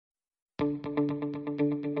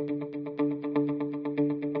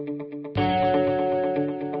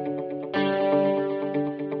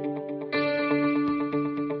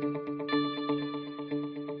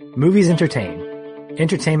Movies entertain.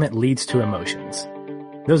 Entertainment leads to emotions.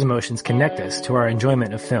 Those emotions connect us to our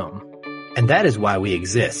enjoyment of film. And that is why we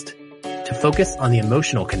exist, to focus on the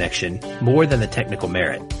emotional connection more than the technical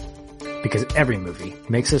merit. Because every movie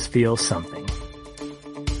makes us feel something.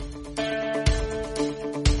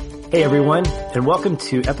 Hey everyone, and welcome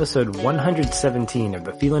to episode 117 of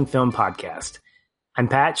the Feelin' Film Podcast. I'm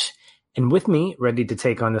Patch, and with me, ready to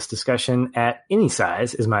take on this discussion at any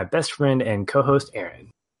size, is my best friend and co-host Aaron.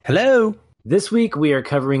 Hello! This week we are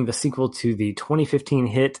covering the sequel to the 2015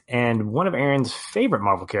 hit and one of Aaron's favorite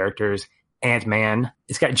Marvel characters, Ant-Man.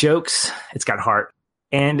 It's got jokes, it's got heart,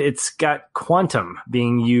 and it's got quantum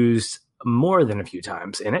being used more than a few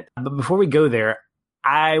times in it. But before we go there,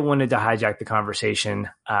 I wanted to hijack the conversation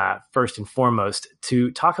first and foremost to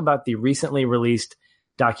talk about the recently released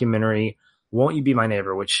documentary, Won't You Be My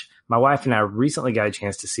Neighbor, which my wife and I recently got a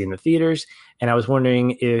chance to see in the theaters. And I was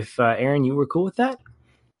wondering if, Aaron, you were cool with that?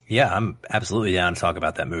 Yeah, I'm absolutely down to talk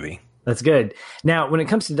about that movie. That's good. Now, when it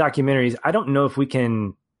comes to documentaries, I don't know if we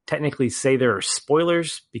can technically say there are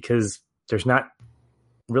spoilers because there's not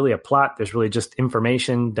really a plot. There's really just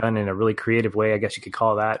information done in a really creative way, I guess you could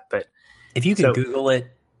call that. But if you can Google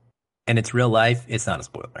it and it's real life, it's not a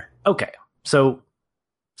spoiler. Okay. So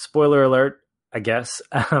spoiler alert, I guess.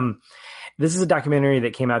 This is a documentary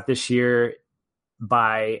that came out this year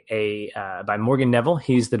by Morgan Neville.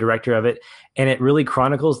 He's the director of it. And it really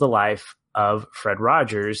chronicles the life of Fred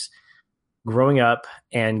Rogers growing up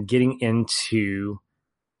and getting into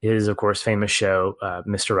his, of course, famous show,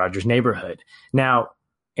 Mr. Rogers' Neighborhood. Now,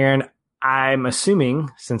 Aaron, I'm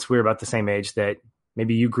assuming, since we're about the same age, that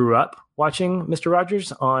maybe you grew up watching Mr.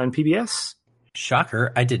 Rogers on PBS?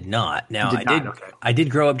 Shocker, I did not. Now, I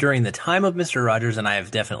did grow up during the time of Mr. Rogers, and I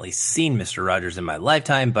have definitely seen Mr. Rogers in my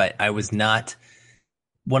lifetime, but I was not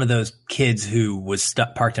one of those kids who was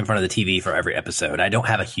parked in front of the TV for every episode. I don't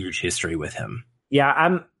have a huge history with him.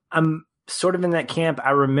 Yeah, I'm sort of in that camp.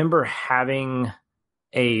 I remember having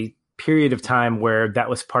a period of time where that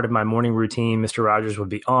was part of my morning routine. Mr. Rogers would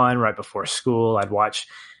be on right before school. I'd watch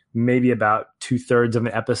maybe about 2/3 of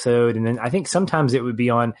an episode. And then I think sometimes it would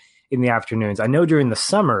be on in the afternoons. I know during the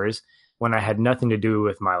summers when I had nothing to do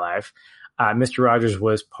with my life, Mr. Rogers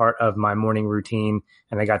was part of my morning routine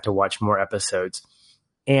and I got to watch more episodes.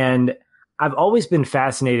 And I've always been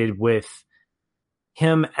fascinated with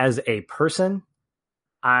him as a person.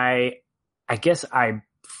 I guess I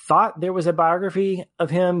thought there was a biography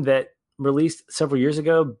of him that released several years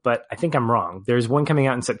ago, but I think I'm wrong. There's one coming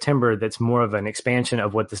out in September that's more of an expansion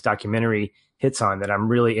of what this documentary hits on that I'm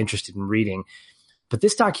really interested in reading. But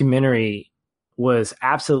this documentary was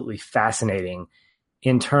absolutely fascinating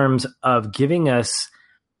in terms of giving us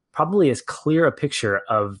probably as clear a picture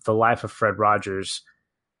of the life of Fred Rogers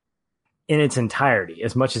in its entirety,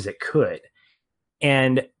 as much as it could.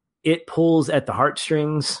 And it pulls at the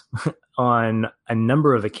heartstrings on a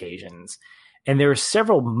number of occasions. And there are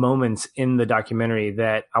several moments in the documentary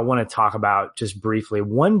that I want to talk about just briefly.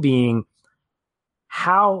 One being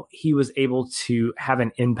how he was able to have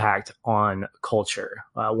an impact on culture.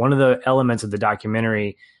 One of the elements of the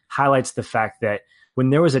documentary highlights the fact that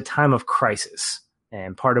when there was a time of crisis,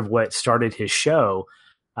 and part of what started his show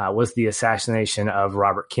was the assassination of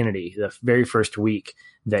Robert Kennedy, the very first week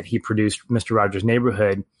that he produced Mr. Rogers'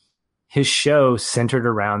 Neighborhood, his show centered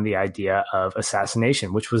around the idea of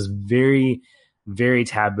assassination, which was very, very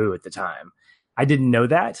taboo at the time. I didn't know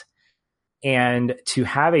that. And to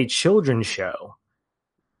have a children's show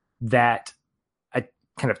that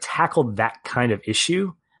kind of tackled that kind of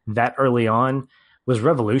issue that early on was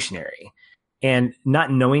revolutionary. And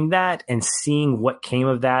not knowing that and seeing what came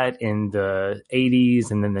of that in the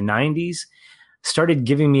 80s and then the 90s started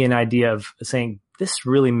giving me an idea of saying, this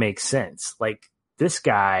really makes sense. Like, this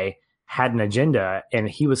guy had an agenda and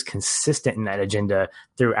he was consistent in that agenda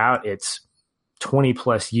throughout its 20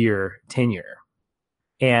 plus year tenure.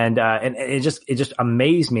 And it just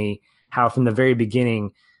amazed me how from the very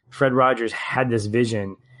beginning, Fred Rogers had this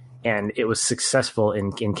vision and it was successful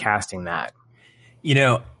in casting that. You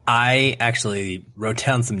know, I actually wrote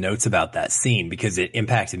down some notes about that scene because it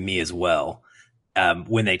impacted me as well.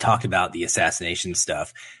 When they talked about the assassination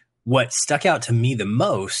stuff, what stuck out to me the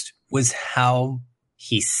most was how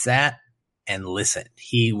he sat and listened.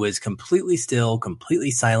 He was completely still,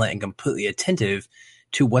 completely silent, and completely attentive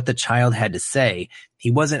to what the child had to say.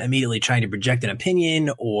 He wasn't immediately trying to project an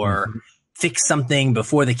opinion or fix something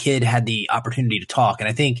before the kid had the opportunity to talk. And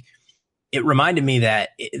I think it reminded me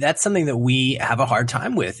that that's something that we have a hard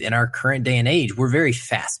time with in our current day and age. We're very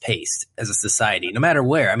fast paced as a society, no matter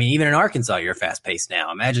where. I mean, even in Arkansas, you're fast paced now.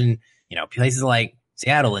 Imagine, places like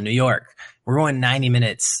Seattle and New York, we're going 90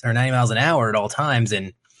 minutes or 90 miles an hour at all times.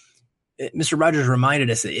 And Mr. Rogers reminded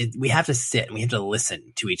us that we have to sit and we have to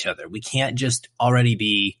listen to each other. We can't just already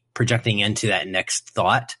be projecting into that next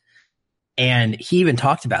thought. And he even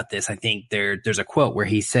talked about this. I think there's a quote where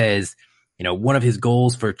he says, one of his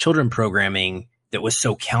goals for children programming that was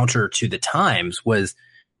so counter to the times was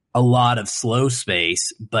a lot of slow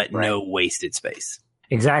space, but no wasted space.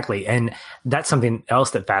 Exactly. And that's something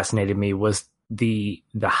else that fascinated me was the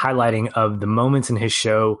highlighting of the moments in his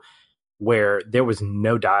show where there was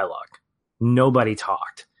no dialogue. Nobody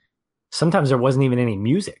talked. Sometimes there wasn't even any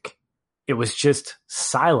music. It was just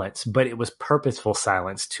silence, but it was purposeful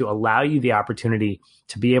silence to allow you the opportunity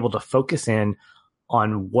to be able to focus in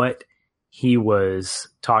on what he was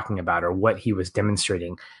talking about or what he was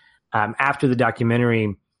demonstrating. After the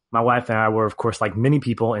documentary, my wife and I were, of course, like many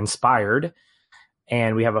people, inspired.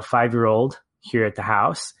 And we have a 5-year-old here at the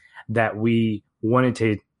house that we wanted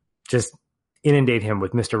to just inundate him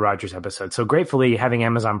with Mr. Rogers episodes. So gratefully, having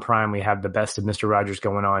Amazon Prime, we have the best of Mr. Rogers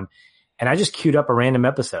going on. And I just queued up a random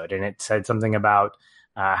episode, and it said something about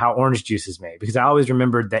how orange juice is made. Because I always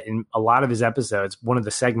remembered that in a lot of his episodes, one of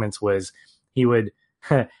the segments was he would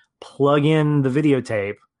plug in the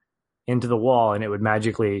videotape into the wall, and it would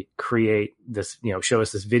magically create this, show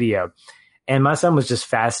us this video. And my son was just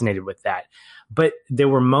fascinated with that. But there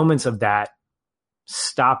were moments of that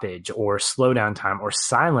stoppage or slowdown time or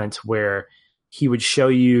silence where he would show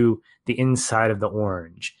you the inside of the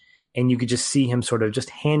orange. And you could just see him sort of just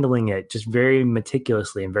handling it just very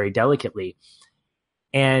meticulously and very delicately.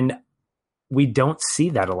 And we don't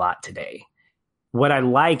see that a lot today. What I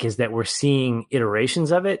like is that we're seeing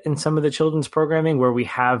iterations of it in some of the children's programming where we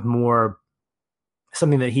have more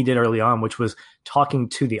something that he did early on, which was talking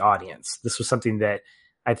to the audience. This was something that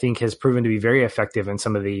I think has proven to be very effective in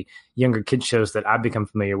some of the younger kids shows that I've become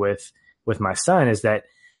familiar with my son, is that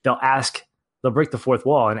they'll break the fourth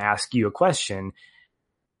wall and ask you a question,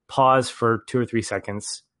 pause for 2 or 3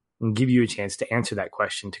 seconds, and give you a chance to answer that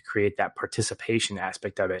question to create that participation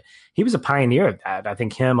aspect of it. He was a pioneer of that. I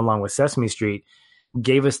think him, along with Sesame Street,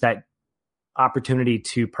 gave us that opportunity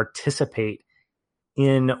to participate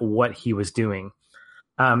in what he was doing.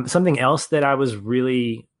 Something else that I was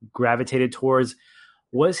really gravitated towards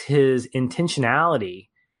was his intentionality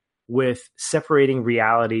with separating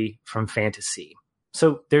reality from fantasy.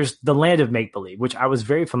 So there's the land of make-believe, which I was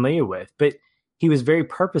very familiar with, but he was very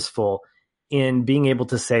purposeful in being able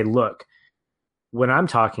to say, look, when I'm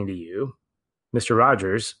talking to you, Mr.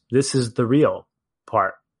 Rogers, this is the real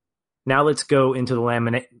part. Now let's go into the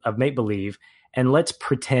land of make-believe and let's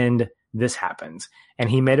pretend this happens. And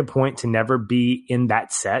he made a point to never be in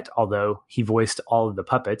that set, although he voiced all of the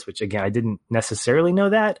puppets, which again, I didn't necessarily know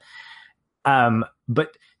that.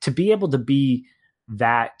 But to be able to be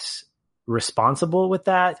that responsible with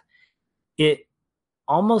that, it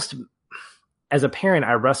almost, as a parent,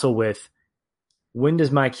 I wrestle with, when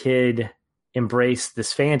does my kid embrace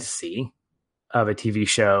this fantasy of a TV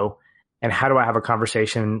show? And how do I have a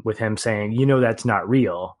conversation with him saying, that's not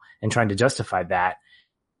real, and trying to justify that?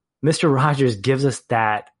 Mr. Rogers gives us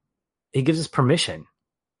that. He gives us permission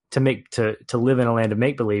to live in a land of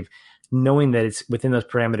make-believe, knowing that it's within those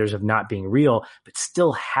parameters of not being real, but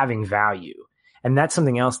still having value. And that's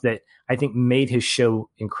something else that I think made his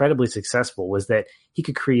show incredibly successful, was that he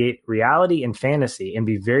could create reality and fantasy and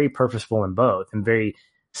be very purposeful in both and very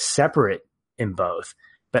separate in both,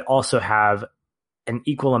 but also have an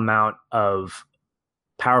equal amount of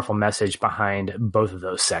powerful message behind both of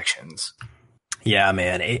those sections. Yeah,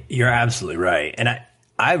 man, you're absolutely right. And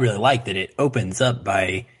I really like that it opens up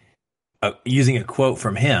by using a quote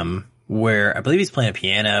from him where I believe he's playing a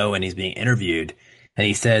piano and he's being interviewed. And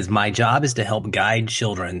he says, "My job is to help guide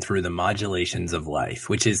children through the modulations of life,"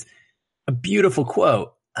 which is a beautiful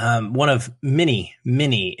quote. One of many,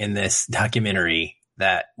 many in this documentary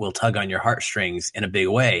that will tug on your heartstrings in a big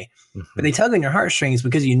way. Mm-hmm. But they tug on your heartstrings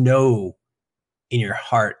because you know in your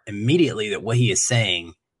heart immediately that what he is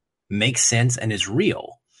saying makes sense and is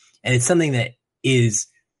real. And it's something that is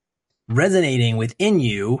resonating within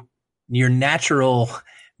you, your natural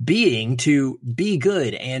being to be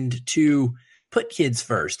good and to put kids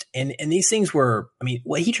first. And these things were,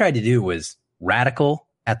 what he tried to do was radical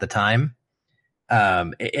at the time.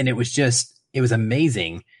 And it was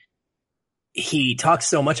amazing. He talks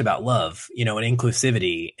so much about love, and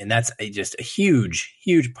inclusivity. And that's just a huge,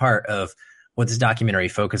 huge part of what this documentary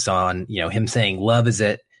focused on. Him saying love is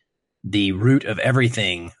at the root of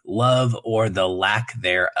everything, love or the lack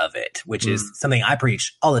thereof it, which is something I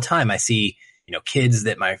preach all the time. I see, kids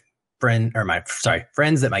that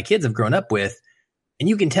friends that my kids have grown up with, and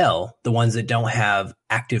you can tell the ones that don't have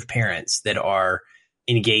active parents that are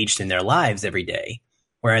engaged in their lives every day.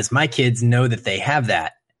 Whereas my kids know that they have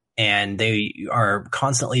that, and they are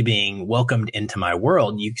constantly being welcomed into my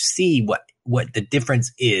world, you see what the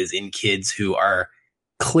difference is in kids who are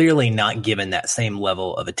clearly not given that same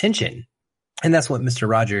level of attention. And that's what Mr.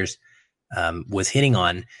 Rogers was hitting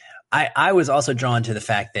on. I was also drawn to the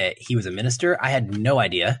fact that he was a minister. I had no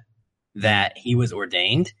idea that he was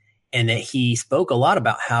ordained, and that he spoke a lot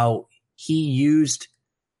about how he used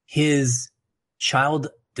his child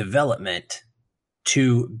development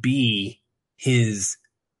to be his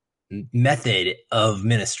method of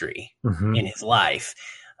ministry in his life.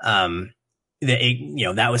 That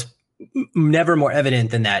was never more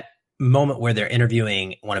evident than that moment where they're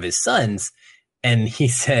interviewing one of his sons, and he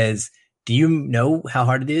says, do you know how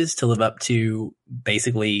hard it is to live up to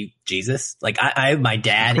basically Jesus? Like my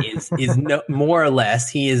dad is no, more or less,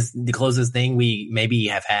 he is the closest thing we maybe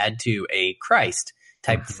have had to a Christ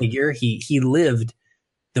type figure. He lived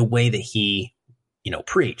the way that he,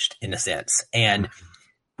 preached, in a sense. And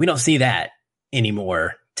we don't see that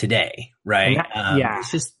anymore today. Right.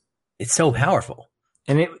 It's so powerful.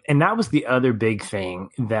 And that was the other big thing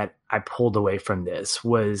that I pulled away from this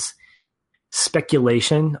was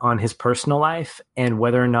speculation on his personal life and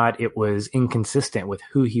whether or not it was inconsistent with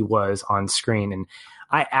who he was on screen. And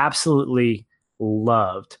I absolutely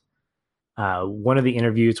loved one of the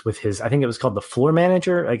interviews with I think it was called the floor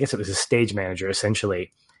manager. I guess it was a stage manager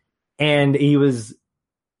essentially. And he was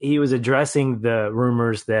addressing the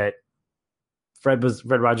rumors that Fred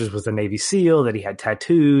Rogers was a Navy SEAL, that he had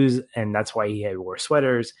tattoos, and that's why he wore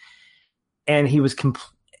sweaters. And he was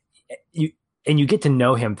and you get to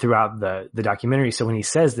know him throughout the documentary. So when he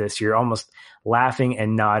says this, you're almost laughing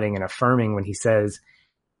and nodding and affirming when he says,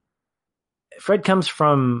 Fred comes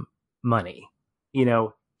from money.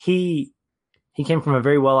 He came from a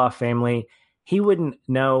very well-off family. He wouldn't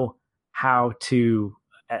know how to,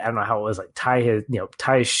 I don't know how it was, like tie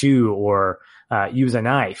his shoe or use a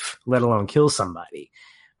knife, let alone kill somebody.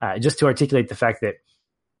 Just to articulate the fact that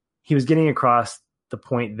he was getting across the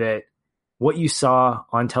point that what you saw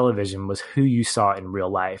on television was who you saw in real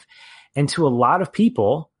life. And to a lot of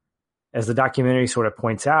people, as the documentary sort of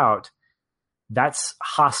points out, that's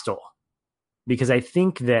hostile. Because I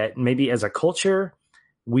think that maybe as a culture,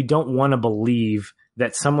 we don't want to believe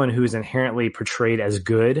that someone who is inherently portrayed as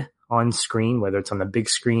good on screen, whether it's on the big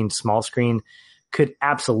screen, small screen, could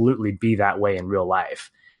absolutely be that way in real life.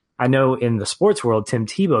 I know in the sports world, Tim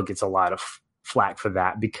Tebow gets a lot of flack for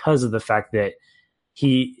that because of the fact that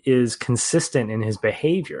he is consistent in his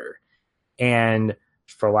behavior. And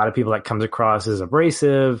for a lot of people, that comes across as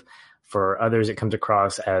abrasive. For others, it comes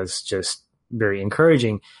across as just very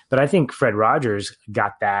encouraging. But I think Fred Rogers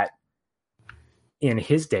got that in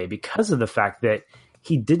his day because of the fact that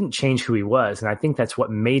he didn't change who he was. And I think that's what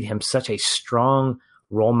made him such a strong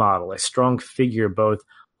role model, a strong figure, both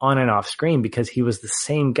on and off screen, because he was the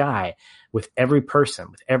same guy with every person,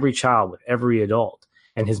 with every child, with every adult.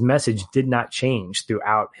 And his message did not change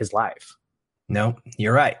throughout his life. No,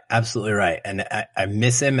 you're right. Absolutely right. And I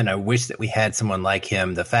miss him, and I wish that we had someone like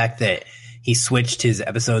him. The fact that he switched his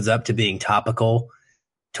episodes up to being topical,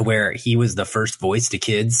 to where he was the first voice to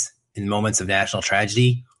kids in moments of national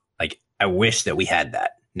tragedy. Like, I wish that we had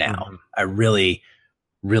that now. Mm-hmm. I really,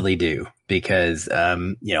 really do. Because,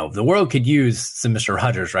 the world could use some Mr.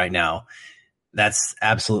 Rogers right now. That's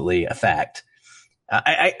absolutely a fact.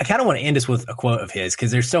 I kind of want to end this with a quote of his,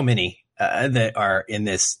 because there's so many that are in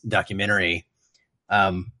this documentary.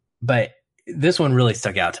 But this one really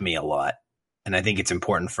stuck out to me a lot. And I think it's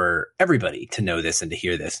important for everybody to know this and to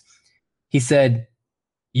hear this. He said,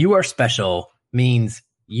 "You are special means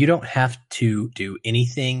you don't have to do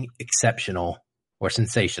anything exceptional or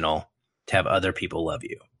sensational to have other people love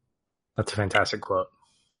you." That's a fantastic quote.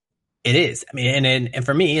 It is. I mean, and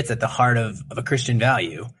for me, it's at the heart of a Christian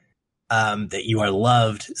value. That you are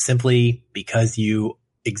loved simply because you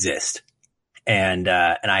exist. And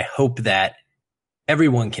I hope that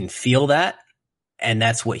everyone can feel that. And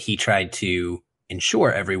that's what he tried to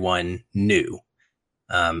ensure everyone knew,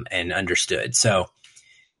 and understood. So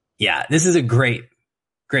yeah, this is a great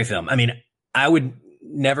film. I mean, I would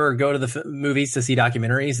never go to the movies to see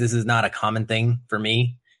documentaries. This is not a common thing for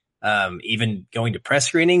me. Even going to press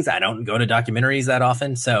screenings, I don't go to documentaries that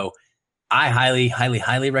often. So I highly, highly,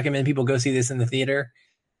 highly recommend people go see this in the theater.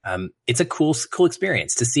 It's a cool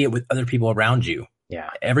experience to see it with other people around you. Yeah.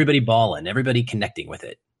 Everybody balling, everybody connecting with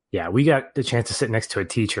it. Yeah. We got the chance to sit next to a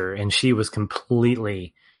teacher, and she was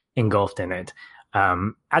completely engulfed in it.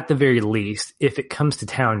 At the very least, if it comes to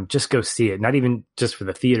town, just go see it. Not even just for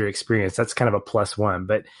the theater experience. That's kind of a +1,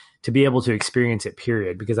 but to be able to experience it,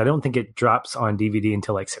 period, because I don't think it drops on DVD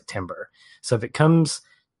until like September. So if it comes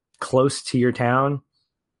close to your town,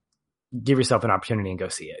 give yourself an opportunity and go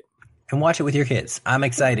see it. and watch it with your kids. I'm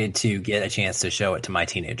excited to get a chance to show it to my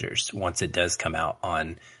teenagers once it does come out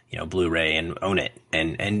on, Blu-ray, and own it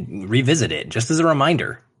and revisit it just as a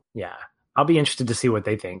reminder. Yeah. I'll be interested to see what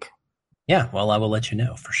they think. Yeah. Well, I will let you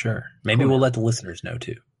know for sure. Maybe we'll let the listeners know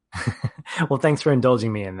too. Well, thanks for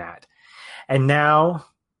indulging me in that. And now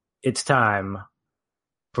it's time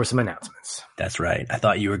for some announcements. That's right. I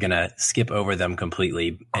thought you were going to skip over them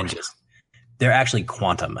completely and they're actually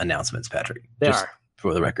quantum announcements, Patrick. They are.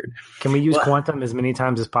 For the record. Can we use quantum as many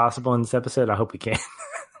times as possible in this episode? I hope we can.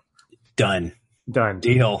 Done.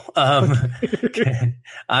 Deal.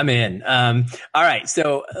 I'm in. All right.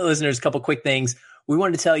 So listeners, a couple quick things. We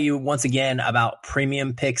wanted to tell you once again about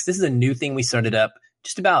Premium Picks. This is a new thing we started up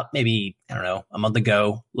just about maybe, a month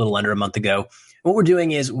ago, a little under a month ago. What we're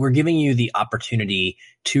doing is we're giving you the opportunity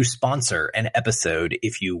to sponsor an episode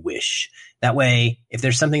if you wish. That way, if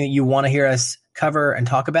there's something that you want to hear us cover and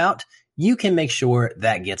talk about, you can make sure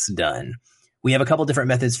that gets done. We have a couple different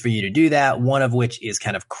methods for you to do that, one of which is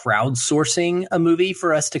kind of crowdsourcing a movie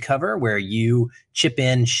for us to cover, where you chip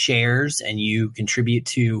in shares and you contribute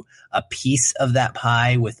to a piece of that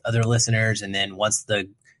pie with other listeners. And then once the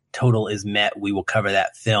total is met, we will cover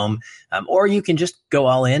that film. Or you can just go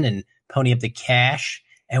all in and pony up the cash,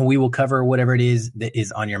 and we will cover whatever it is that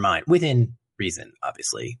is on your mind within reason.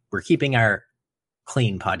 Obviously, we're keeping our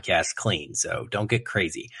clean podcast clean, so don't get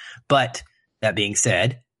crazy. But that being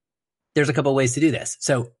said, there's a couple of ways to do this.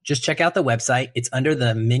 So just check out the website. It's under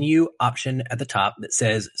the menu option at the top that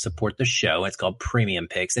says support the show. It's called Premium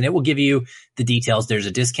Picks, and it will give you the details. There's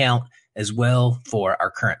a discount as well for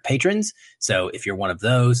our current patrons. So if you're one of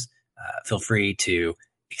those, feel free to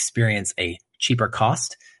experience a cheaper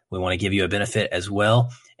cost. We want to give you a benefit as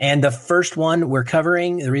well. And the first one we're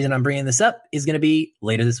covering, the reason I'm bringing this up, is going to be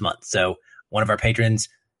later this month. So one of our patrons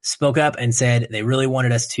spoke up and said they really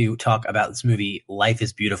wanted us to talk about this movie, Life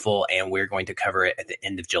is Beautiful, and we're going to cover it at the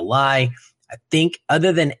end of July. I think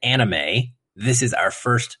other than anime, this is our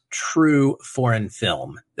first true foreign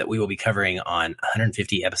film that we will be covering on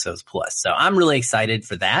 150 episodes plus. So I'm really excited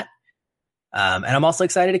for that. And I'm also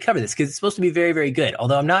excited to cover this because it's supposed to be very, very good.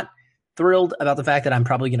 Although I'm not thrilled about the fact that I'm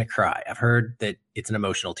probably going to cry. I've heard that it's an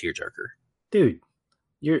emotional tearjerker. Dude,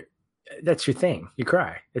 that's your thing. You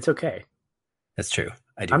cry. It's okay. That's true.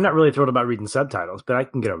 I do. I'm not really thrilled about reading subtitles, but I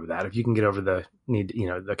can get over that. If you can get over the need,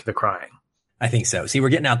 the crying. I think so. See, we're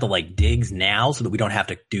getting out the digs now so that we don't have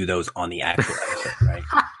to do those on the actual episode, right?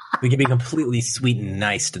 We can be completely sweet and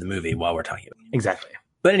nice to the movie while we're talking about it. Exactly.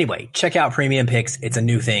 But anyway, check out Premium Picks. It's a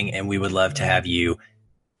new thing, and we would love to have you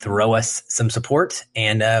throw us some support,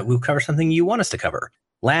 and we'll cover something you want us to cover.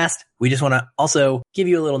 Last, we just want to also give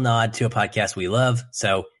you a little nod to a podcast we love.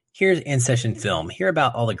 So here's In Session Film. Hear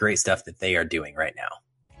about all the great stuff that they are doing right now.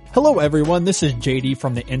 Hello everyone, this is JD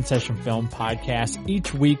from the In Session Film Podcast.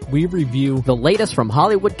 Each week we review the latest from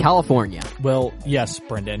Hollywood, California. Well, yes,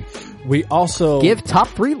 Brendan. We also give top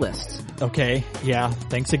 3 lists. Okay, yeah,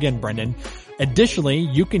 thanks again, Brendan. Additionally,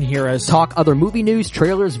 you can hear us talk other movie news,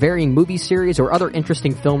 trailers, varying movie series, or other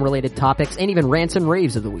interesting film-related topics, and even rants and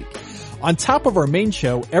raves of the week. On top of our main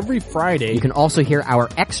show, every Friday, you can also hear our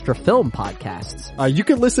extra film podcasts. You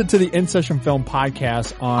can listen to the In Session Film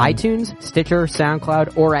Podcast on iTunes, Stitcher,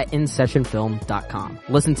 SoundCloud, or at InSessionFilm.com.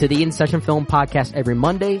 Listen to the In Session Film Podcast every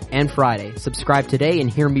Monday and Friday. Subscribe today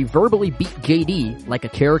and hear me verbally beat JD like a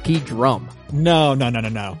Cherokee drum. No.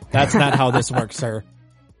 That's not how this works, sir.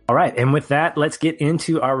 All right. And with that, let's get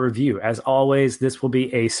into our review. As always, this will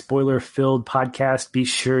be a spoiler-filled podcast. Be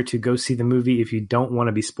sure to go see the movie if you don't want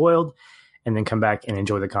to be spoiled, and then come back and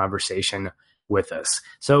enjoy the conversation with us.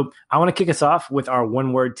 So I want to kick us off with our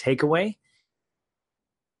one-word takeaway.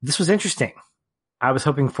 This was interesting. I was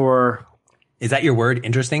hoping for... Is that your word,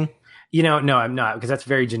 interesting? No, I'm not, because that's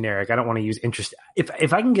very generic. I don't want to use interest.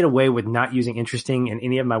 If I can get away with not using interesting in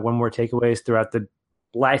any of my one-word takeaways throughout the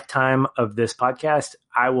lifetime of this podcast,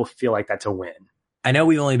 I will feel like that's a win. I know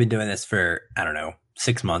we've only been doing this for,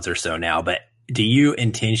 6 months or so now, but do you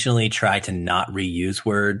intentionally try to not reuse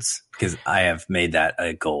words? Because I have made that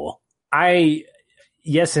a goal.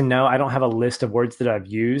 Yes and no. I don't have a list of words that I've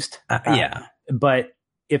used. Yeah. But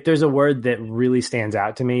if there's a word that really stands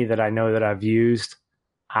out to me that I know that I've used,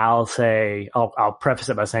 I'll preface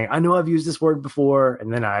it by saying, I know I've used this word before.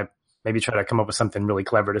 And then I maybe try to come up with something really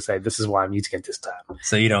clever to say, this is why I'm using it this time.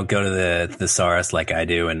 So you don't go to the thesaurus like I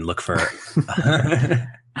do and look for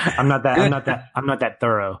I'm not that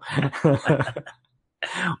thorough.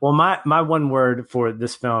 Well, my one word for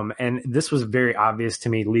this film, and this was very obvious to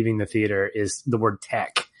me leaving the theater, is the word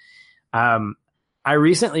tech. I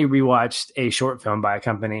recently rewatched a short film by a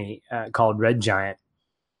company called Red Giant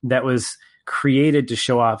that was created to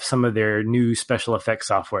show off some of their new special effects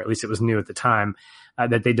software. At least it was new at the time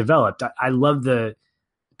that they developed. I love the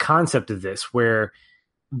concept of this, where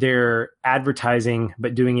they're advertising,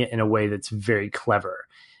 but doing it in a way that's very clever.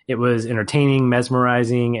 It was entertaining,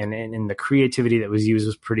 mesmerizing, and the creativity that was used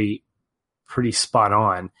was pretty spot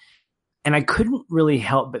on. And I couldn't really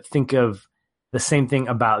help but think of the same thing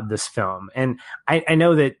about this film. And I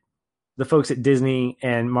know that the folks at Disney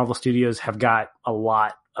and Marvel Studios have got a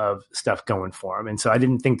lot of stuff going for them. And so I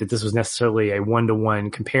didn't think that this was necessarily a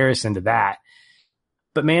one-to-one comparison to that.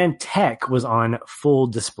 But man, tech was on full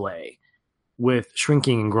display with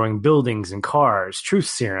shrinking and growing buildings and cars, truth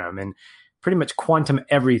serum, and pretty much quantum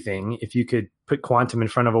everything. If you could put quantum in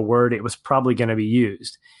front of a word, it was probably going to be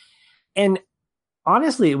used. And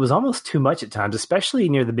honestly, it was almost too much at times, especially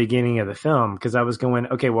near the beginning of the film, because I was going,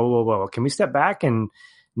 okay, whoa. Can we step back and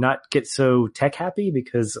not get so tech happy?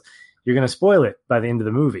 Because you're going to spoil it by the end of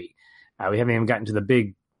the movie. We haven't even gotten to the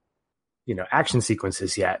big, action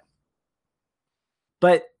sequences yet.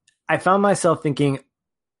 But I found myself thinking,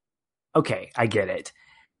 okay, I get it.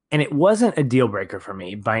 And it wasn't a deal breaker for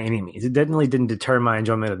me by any means. It definitely didn't deter my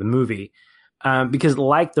enjoyment of the movie. Because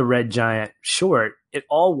like the Red Giant short, it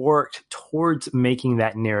all worked towards making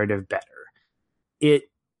that narrative better.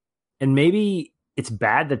 And maybe it's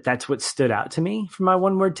bad that that's what stood out to me for my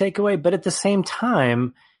one word takeaway, but at the same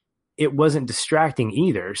time, it wasn't distracting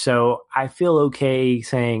either. So I feel okay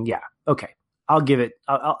saying, yeah, okay,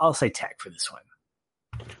 I'll say tech for this one.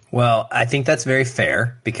 Well, I think that's very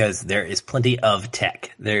fair because there is plenty of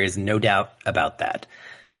tech. There is no doubt about that.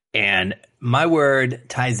 And my word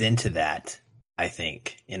ties into that, I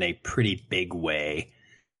think, in a pretty big way.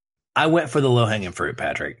 I went for the low-hanging fruit,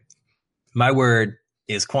 Patrick. My word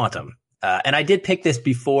is quantum. And I did pick this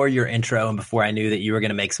before your intro and before I knew that you were going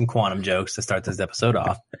to make some quantum jokes to start this episode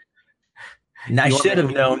off. And I should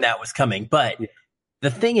have known that was coming. But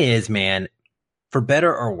the thing is, man, for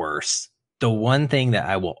better or worse, the one thing that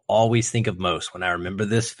I will always think of most when I remember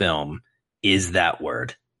this film is that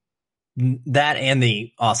word. That and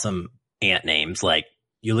the awesome ant names like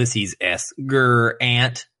Ulysses S.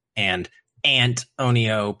 Grant and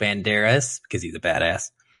Antonio Banderas, because he's a badass.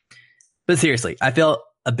 But seriously, I felt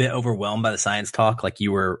a bit overwhelmed by the science talk like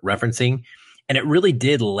you were referencing. And it really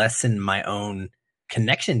did lessen my own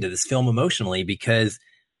connection to this film emotionally because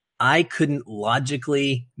I couldn't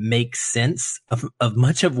logically make sense of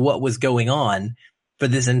much of what was going on for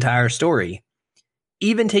this entire story.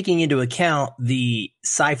 Even taking into account the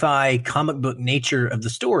sci-fi comic book nature of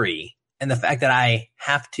the story and the fact that I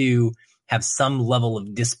have to have some level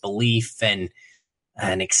of disbelief and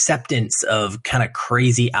an acceptance of kind of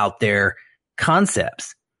crazy out there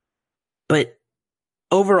concepts. But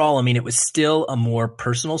overall, I mean, it was still a more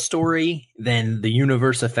personal story than the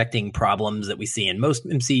universe affecting problems that we see in most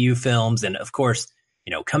MCU films. And of course,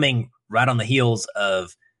 coming right on the heels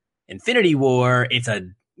of Infinity War, it's a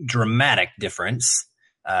dramatic difference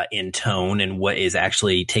in tone and what is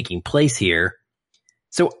actually taking place here.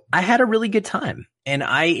 So I had a really good time and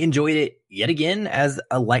I enjoyed it yet again as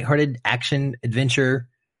a lighthearted action adventure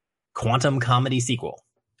quantum comedy sequel.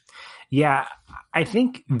 Yeah, I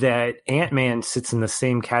think that Ant-Man sits in the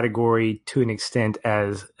same category to an extent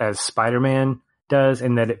as Spider-Man does,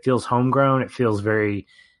 in that it feels homegrown. It feels very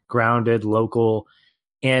grounded, local.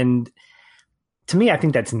 And to me, I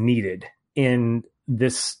think that's needed in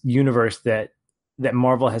this universe that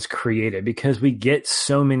Marvel has created, because we get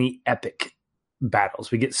so many epic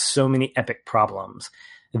battles. We get so many epic problems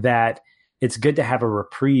that it's good to have a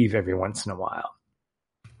reprieve every once in a while.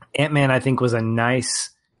 Ant-Man, I think, was a nice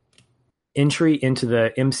entry into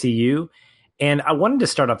the MCU. And I wanted to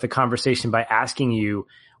start off the conversation by asking you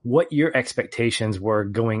what your expectations were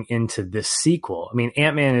going into this sequel. I mean,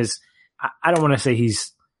 Ant-Man is, I don't want to say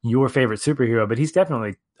he's your favorite superhero, but he's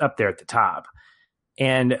definitely up there at the top.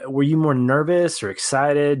 And were you more nervous or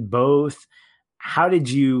excited? Both? How did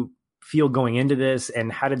you feel going into this? And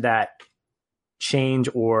how did that change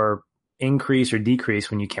or increase or decrease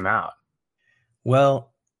when you came out? Well,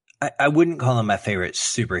 I wouldn't call him my favorite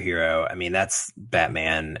superhero. I mean, that's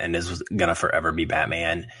Batman and is going to forever be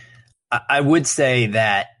Batman. I would say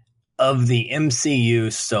that of the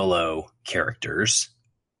MCU solo characters,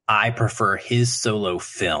 I prefer his solo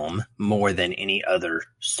film more than any other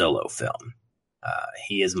solo film.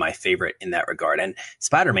 He is my favorite in that regard. And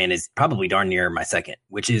Spider-Man is probably darn near my second,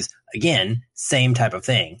 which is, again, same type of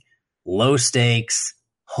thing. Low stakes,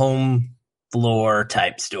 home floor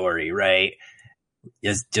type story, right?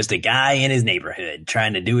 Is just a guy in his neighborhood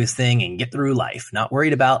trying to do his thing and get through life, not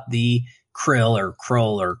worried about the Krell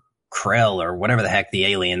or whatever the heck the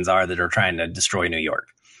aliens are that are trying to destroy New York.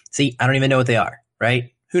 See, I don't even know what they are,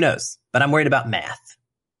 right? Who knows? But I'm worried about math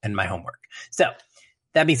and my homework. So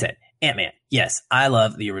that being said, Ant-Man. Yes, I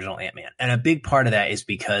love the original Ant-Man. And a big part of that is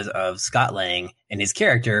because of Scott Lang and his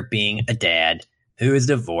character being a dad who is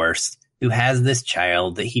divorced, who has this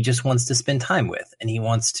child that he just wants to spend time with. And he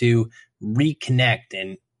wants to reconnect.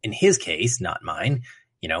 And in his case, not mine,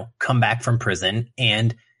 come back from prison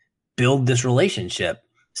and build this relationship.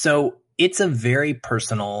 So it's a very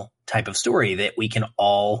personal type of story that we can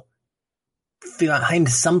all find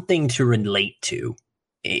something to relate to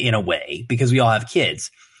in a way, because we all have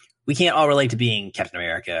kids. We can't all relate to being Captain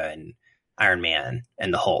America and Iron Man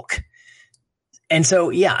and the Hulk. And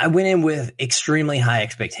so, yeah, I went in with extremely high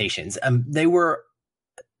expectations. They were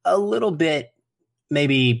a little bit,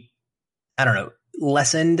 maybe, I don't know,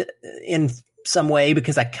 lessened in some way,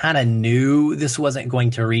 because I kind of knew this wasn't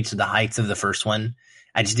going to reach the heights of the first one.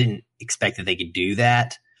 I just didn't expect that they could do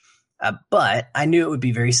that. But I knew it would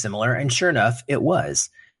be very similar. And sure enough, it was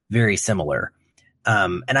very similar.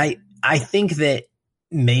 And I think that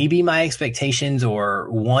maybe my expectations or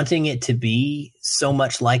wanting it to be so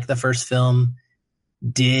much like the first film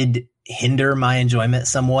did hinder my enjoyment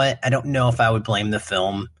somewhat. I don't know if I would blame the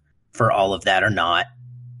film for all of that or not.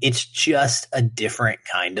 It's just a different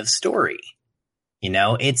kind of story.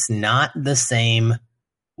 It's not the same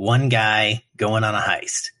one guy going on a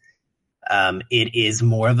heist. It is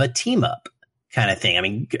more of a team up kind of thing. I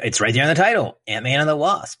mean, it's right there in the title, Ant-Man and the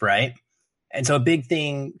Wasp, right? And so a big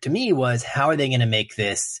thing to me was, how are they going to make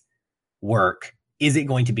this work? Is it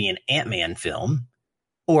going to be an Ant-Man film,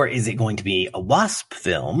 or is it going to be a Wasp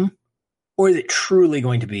film, or is it truly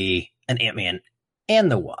going to be an Ant-Man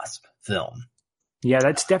and the Wasp film? Yeah,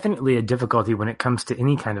 that's definitely a difficulty when it comes to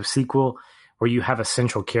any kind of sequel where you have a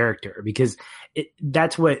central character, because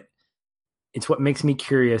it's what makes me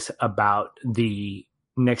curious about the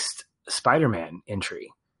next Spider-Man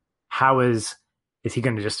entry. How is he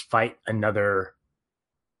going to just fight another?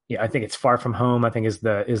 Yeah, I think it's Far From Home, I think is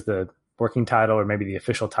the working title, or maybe the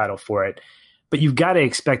official title for it. But you've got to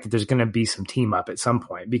expect that there's going to be some team up at some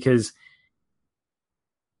point, because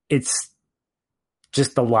it's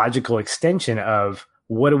just the logical extension of,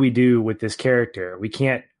 what do we do with this character?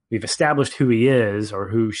 We've established who he is or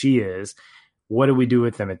who she is. What do we do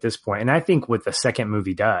with them at this point? And I think what the second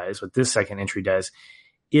movie does, what this second entry does,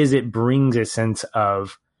 is it brings a sense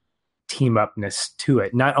of team upness to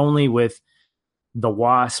it, not only with the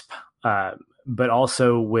Wasp, but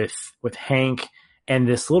also with Hank, and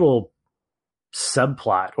this little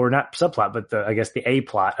subplot, or not subplot, but I guess the A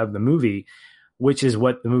plot of the movie, which is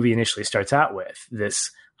what the movie initially starts out with,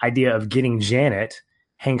 this idea of getting Janet,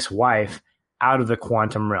 Hank's wife, out of the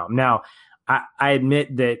quantum realm. Now, I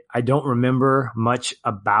admit that I don't remember much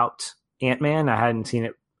about Ant-Man. I hadn't seen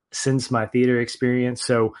it since my theater experience,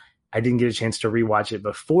 so I didn't get a chance to rewatch it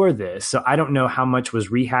before this. So I don't know how much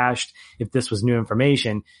was rehashed, if this was new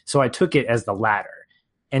information. So I took it as the latter.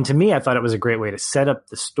 And to me, I thought it was a great way to set up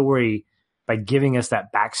the story by giving us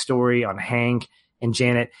that backstory on Hank and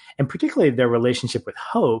Janet, and particularly their relationship with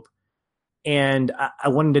Hope. And I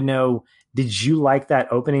wanted to know, did you like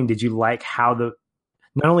that opening? Did you like not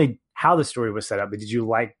only how the story was set up, but did you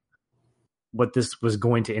like what this was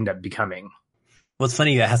going to end up becoming? Well, it's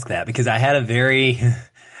funny you ask that, because I had a very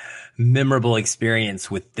memorable experience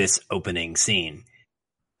with this opening scene.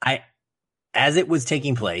 As it was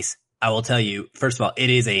taking place, I will tell you, first of all, it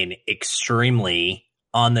is an extremely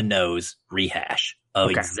on the nose rehash of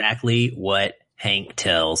exactly what Hank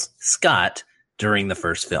tells Scott during the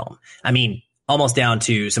first film. I mean, almost down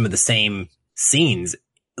to some of the same scenes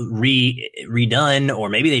redone, or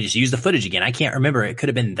maybe they just used the footage again. I can't remember. It could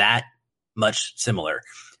have been that much similar.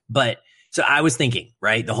 But so I was thinking,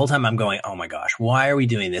 right, the whole time I'm going, oh my gosh, why are we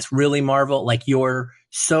doing this? Really, Marvel? Like, you're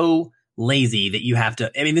so lazy that you have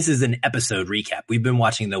to. I mean, this is an episode recap. We've been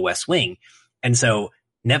watching The West Wing. And so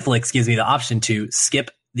Netflix gives me the option to skip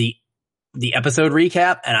the episode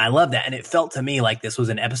recap. And I love that. And it felt to me like this was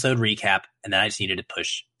an episode recap, and then I just needed to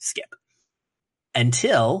push skip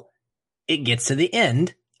until it gets to the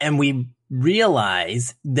end. And we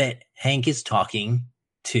realize that Hank is talking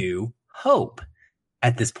to Hope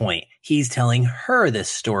at this point. He's telling her this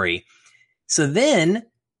story. So then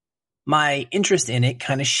my interest in it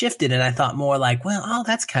kind of shifted, and I thought more like, well, oh,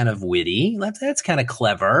 that's kind of witty. That's kind of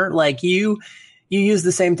clever. Like, you use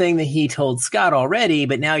the same thing that he told Scott already,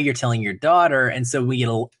 but now you're telling your daughter. And so we get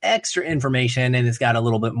a little extra information, and it's got a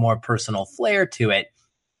little bit more personal flair to it.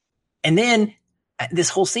 And then this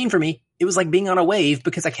whole scene for me, it was like being on a wave,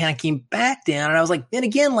 because I kind of came back down, and I was like, then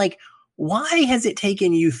again, like, why has it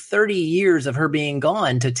taken you 30 years of her being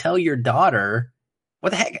gone to tell your daughter What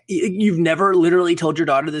the heck? You've never literally told your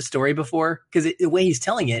daughter this story before? Because the way he's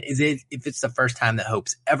telling it is if it's the first time that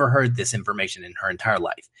Hope's ever heard this information in her entire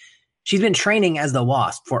life. She's been training as the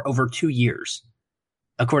Wasp for over 2 years,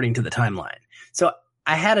 according to the timeline. So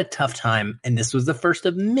I had a tough time, and this was the first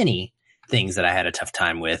of many things that I had a tough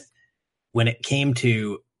time with when it came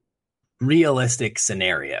to realistic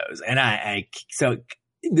scenarios. And so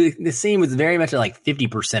the scene was very much like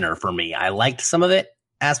 50%er for me. I liked some of it,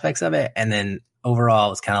 aspects of it, and then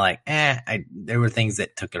overall it's kind of like, there were things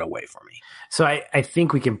that took it away from me. So I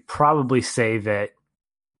think we can probably say that,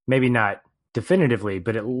 maybe not definitively,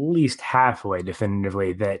 but at least halfway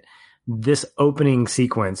definitively, that this opening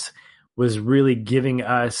sequence was really giving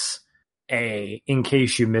us in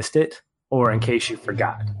case you missed it or in case you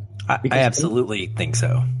forgot. I absolutely think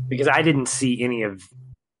so. Because I didn't see any of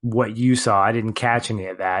what you saw. I didn't catch any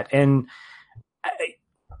of that. And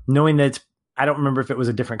knowing that I don't remember if it was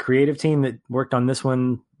a different creative team that worked on this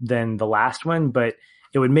one than the last one, but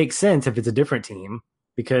it would make sense if it's a different team,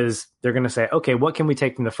 because they're going to say, okay, what can we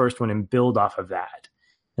take from the first one and build off of that?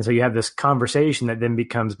 And so you have this conversation that then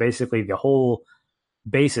becomes basically the whole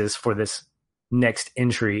basis for this next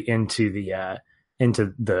entry into the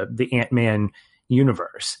Ant-Man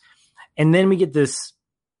universe. And then we get this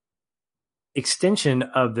extension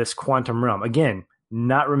of this quantum realm. Again,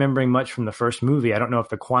 not remembering much from the first movie. I don't know if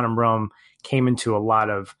the quantum realm came into a lot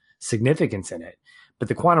of significance in it, but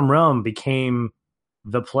the quantum realm became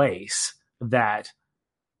the place that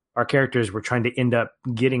our characters were trying to end up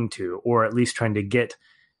getting to, or at least trying to get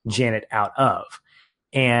Janet out of.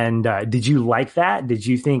 And did you like that? Did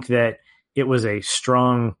you think that it was a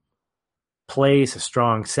strong place, a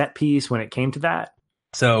strong set piece when it came to that?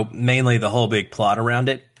 So mainly the whole big plot around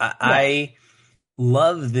it. I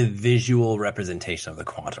love the visual representation of the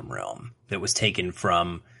quantum realm that was taken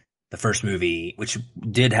from the first movie, which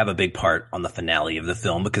did have a big part on the finale of the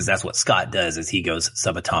film, because that's what Scott does, is he goes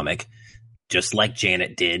subatomic, just like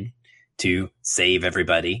Janet did, to save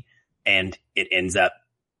everybody. And it ends up,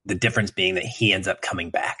 the difference being that he ends up coming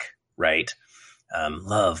back, right?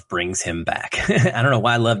 Love brings him back. I don't know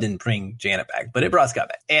why love didn't bring Janet back, but it brought Scott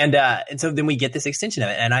back. And so then we get this extension of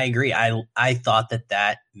it. And I agree. I thought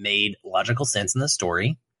that made logical sense in the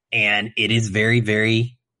story. And it is very,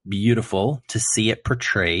 very beautiful to see it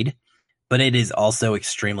portrayed, but it is also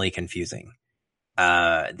extremely confusing.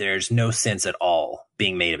 There's no sense at all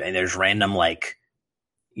being made of it. And there's random,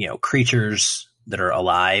 creatures that are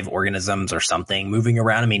alive, organisms or something moving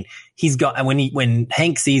around. I mean, he's got, when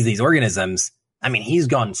Hank sees these organisms, I mean, he's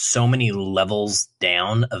gone so many levels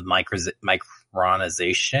down of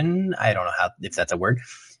micronization. I don't know if that's a word.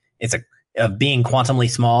 It's of being quantumly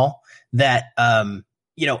small that,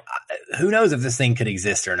 who knows if this thing could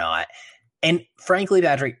exist or not. And frankly,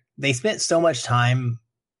 Patrick, they spent so much time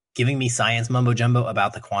giving me science mumbo jumbo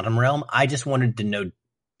about the quantum realm. I just wanted to know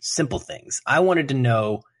simple things. I wanted to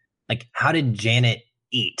know, how did Janet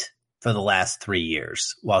eat for the last 3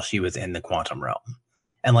 years while she was in the quantum realm?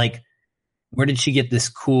 And where did she get this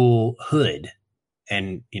cool hood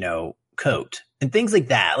and, coat and things like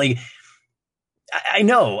that? I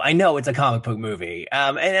know it's a comic book movie.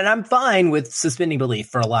 And I'm fine with suspending belief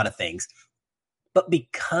for a lot of things, but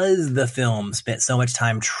because the film spent so much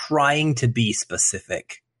time trying to be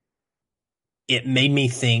specific, it made me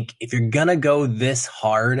think, if you're going to go this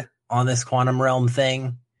hard on this quantum realm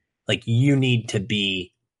thing, you need to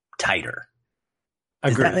be tighter.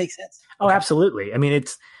 Does that make sense? Oh, absolutely. I mean,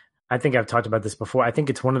 I think I've talked about this before. I think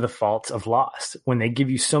it's one of the faults of Lost. When they give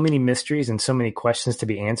you so many mysteries and so many questions to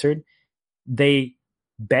be answered, they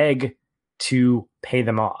beg to pay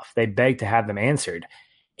them off. They beg to have them answered.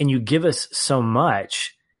 And you give us so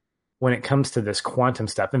much when it comes to this quantum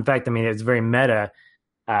stuff. In fact, I mean, it's very meta.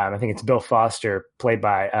 I think it's Bill Foster, played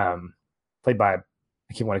by I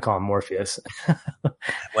keep wanting to call him Morpheus.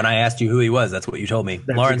 When I asked you who he was, that's what you told me.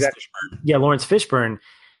 Lawrence Fishburne. Yeah, Lawrence Fishburne.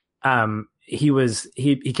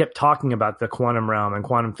 He kept talking about the quantum realm and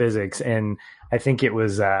quantum physics, and I think it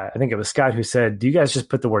was Scott who said, "Do you guys just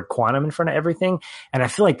put the word quantum in front of everything?" And I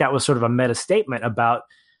feel like that was sort of a meta statement about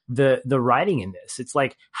the writing in this. It's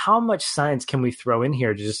how much science can we throw in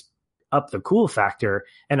here to just up the cool factor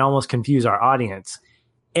and almost confuse our audience?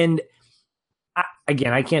 And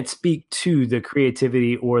I can't speak to the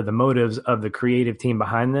creativity or the motives of the creative team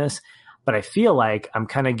behind this, but I feel like I'm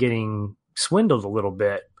kind of getting swindled a little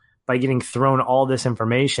bit by getting thrown all this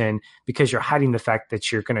information, because you're hiding the fact that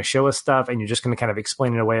you're going to show us stuff and you're just going to kind of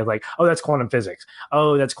explain it away of oh, that's quantum physics.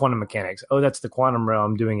 Oh, that's quantum mechanics. Oh, that's the quantum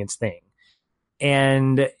realm doing its thing.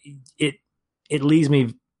 And it leaves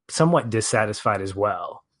me somewhat dissatisfied as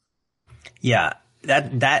well. Yeah.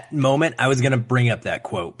 That moment, I was going to bring up that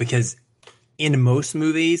quote, because in most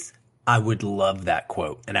movies, I would love that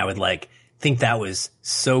quote. And I would think that was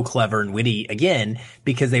so clever and witty again,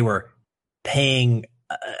 because they were paying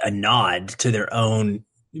a nod to their own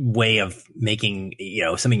way of making,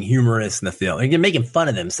 something humorous in the film. They're making fun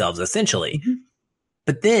of themselves essentially. Mm-hmm.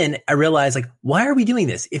 But then I realized, why are we doing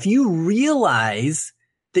this? If you realize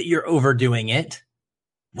that you're overdoing it,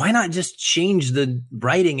 why not just change the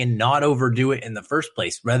writing and not overdo it in the first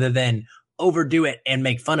place, rather than overdo it and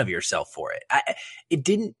make fun of yourself for it? It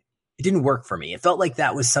didn't work for me. It felt like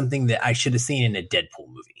that was something that I should have seen in a Deadpool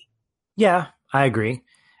movie. Yeah, I agree.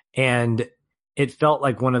 And it felt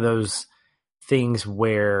like one of those things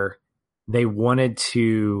where they wanted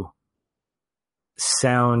to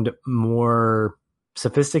sound more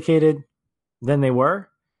sophisticated than they were.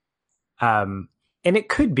 And it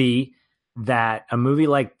could be that a movie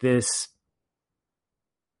like this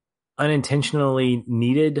unintentionally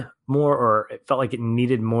needed more, or it felt like it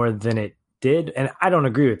needed more than it did. And I don't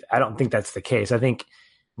agree with it. I don't think that's the case. I think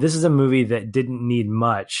this is a movie that didn't need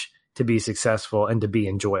much to be successful and to be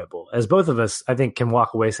enjoyable. As both of us, I think, can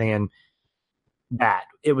walk away saying that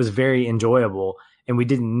it was very enjoyable, and we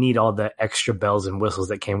didn't need all the extra bells and whistles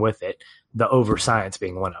that came with it, the over science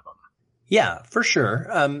being one of them. Yeah, for sure.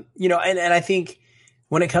 And I think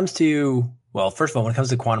when it comes to, first of all, when it comes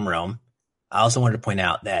to Quantum Realm, I also wanted to point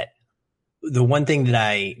out that the one thing that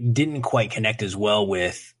I didn't quite connect as well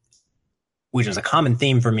with, which was a common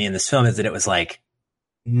theme for me in this film, is that it was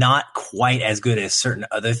not quite as good as certain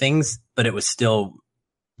other things, but it was still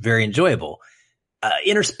very enjoyable.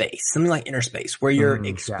 Inner Space, something like Inner Space, where you're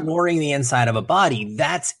exploring the inside of a body.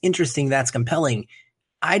 That's interesting. That's compelling.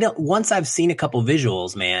 Once I've seen a couple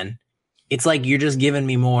visuals, man, it's like you're just giving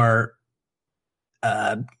me more,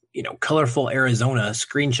 colorful Arizona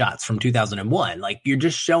screenshots from 2001. You're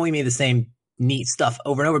just showing me the same neat stuff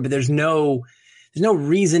over and over, but there's no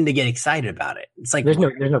reason to get excited about it. It's like, there's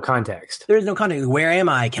no context. There's no context. Where am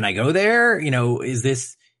I? Can I go there? Is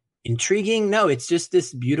this intriguing? No, it's just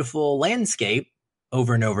this beautiful landscape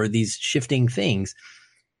over and over, these shifting things.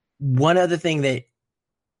 One other thing that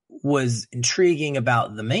was intriguing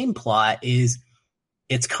about the main plot is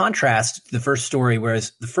its contrast to the first story,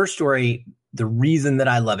 whereas the first story, the reason that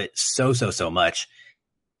I love it so much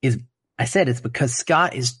is, I said, it's because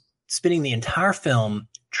Scott is spending the entire film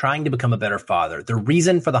trying to become a better father. The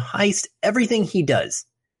reason for the heist, everything he does,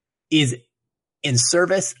 is in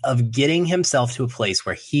service of getting himself to a place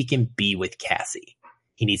where he can be with Cassie.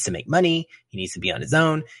 He needs to make money. He needs to be on his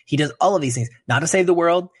own. He does all of these things, not to save the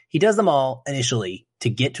world. He does them all initially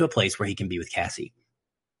to get to a place where he can be with Cassie.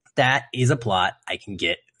 That is a plot I can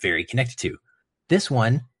get very connected to. This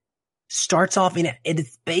one starts off at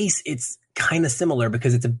its base. It's kind of similar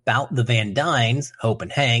because it's about the Van Dynes, Hope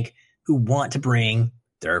and Hank, who want to bring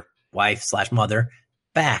their wife/mother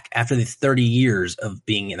back after these 30 years of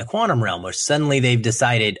being in the quantum realm, where suddenly they've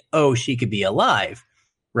decided, she could be alive,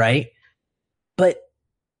 right? But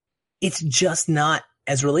it's just not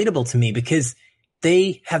as relatable to me because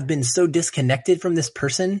they have been so disconnected from this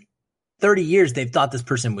person. 30 years, they've thought this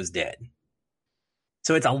person was dead.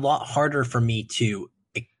 So it's a lot harder for me to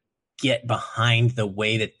get behind the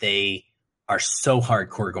way that they are so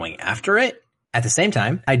hardcore going after it. At the same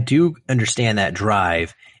time, I do understand that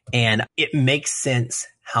drive, and it makes sense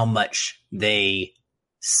how much they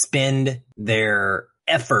spend their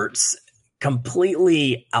efforts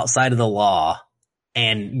completely outside of the law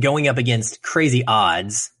and going up against crazy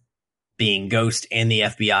odds, being Ghost and the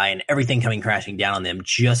FBI and everything coming crashing down on them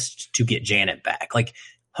just to get Janet back.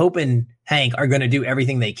 Hope and Hank are going to do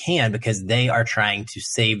everything they can because they are trying to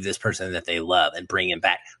save this person that they love and bring him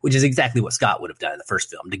back, which is exactly what Scott would have done in the first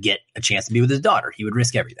film to get a chance to be with his daughter. He would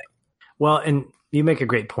risk everything. Well, and you make a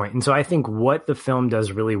great point. And so I think what the film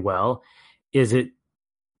does really well is it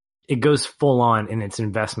goes full on in its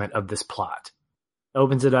investment of this plot. It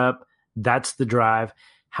opens it up. That's the drive.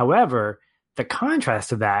 However, the contrast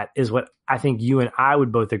to that is what I think you and I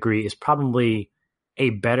would both agree is probably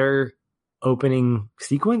a better opening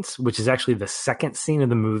sequence, which is actually the second scene of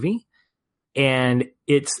the movie. And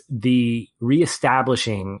it's the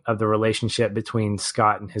reestablishing of the relationship between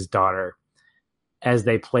Scott and his daughter as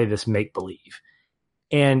they play this make-believe.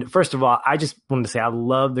 And first of all, I just wanted to say I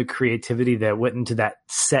love the creativity that went into that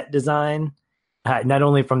set design, not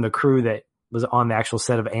only from the crew that was on the actual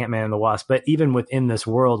set of Ant-Man and the Wasp, but even within this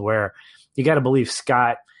world where you got to believe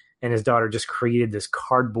Scott and his daughter just created this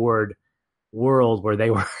cardboard world where they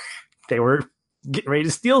were getting ready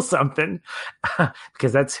to steal something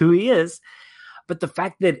because that's who he is. But the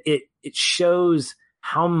fact that it shows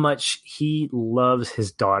how much he loves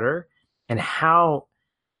his daughter and how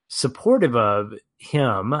supportive of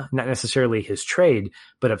him, not necessarily his trade,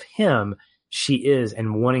 but of him she is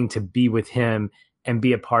and wanting to be with him and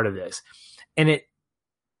be a part of this. And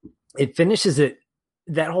it finishes it.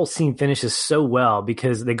 That whole scene finishes so well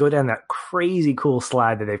because they go down that crazy cool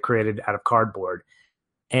slide that they've created out of cardboard.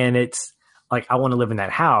 And it's like, I want to live in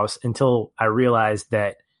that house until I realized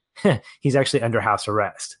that he's actually under house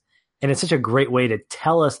arrest. And it's such a great way to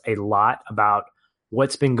tell us a lot about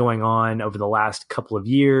what's been going on over the last couple of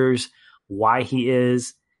years, why he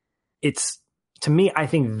is. It's, to me, I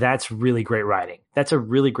think that's really great writing. That's a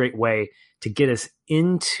really great way to get us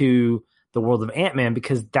into the world of Ant-Man,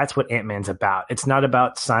 because that's what Ant-Man's about. It's not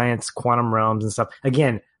about science, quantum realms and stuff.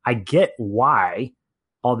 Again, I get why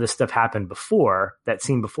all this stuff happened before, that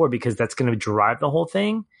scene before, because that's going to drive the whole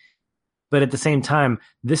thing. But at the same time,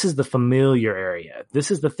 this is the familiar area.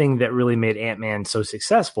 This is the thing that really made Ant-Man so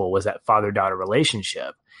successful, was that father-daughter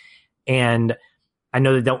relationship. And I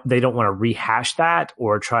know they don't want to rehash that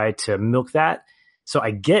or try to milk that. So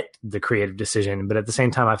I get the creative decision, but at the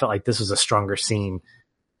same time, I felt like this was a stronger scene.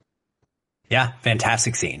 Yeah,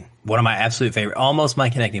 fantastic scene. One of my absolute favorite, almost my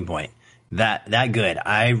connecting point. That good.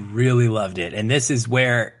 I really loved it. And this is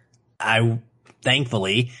where I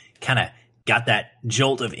thankfully kind of got that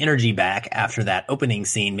jolt of energy back after that opening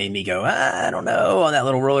scene made me go, I don't know, on that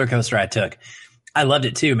little roller coaster I took. I loved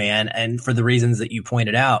it too, man. And for the reasons that you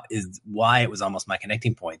pointed out is why it was almost my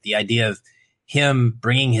connecting point. The idea of him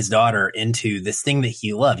bringing his daughter into this thing that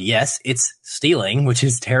he loved. Yes, it's stealing, which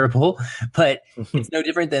is terrible, but it's no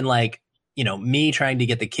different than like, you know, me trying to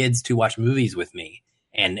get the kids to watch movies with me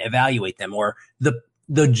and evaluate them, or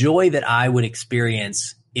the joy that I would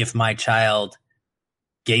experience if my child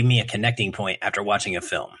gave me a connecting point after watching a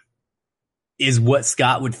film is what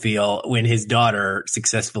Scott would feel when his daughter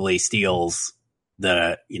successfully steals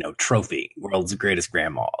the, you know, trophy, world's greatest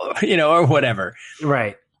grandma, you know, or whatever.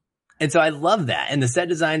 Right. And so I love that. And the set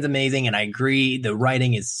design's amazing. And I agree. The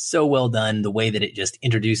writing is so well done. The way that it just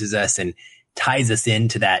introduces us and ties us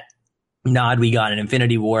into that nod we got in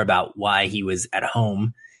Infinity War about why he was at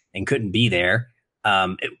home and couldn't be there.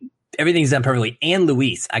 Everything's done perfectly. And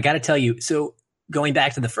Luis, I got to tell you, so going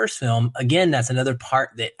back to the first film, again, that's another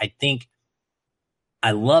part that I think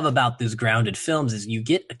I love about those grounded films is you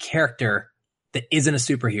get a character that isn't a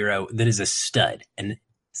superhero, that is a stud. And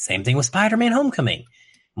same thing with Spider-Man Homecoming.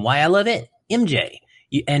 Why I love it, MJ.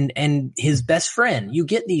 And his best friend, you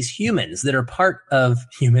get these humans that are part of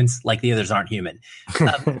humans, like the others aren't human,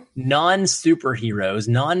 non-superheroes,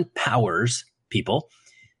 non-powers people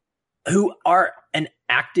who are an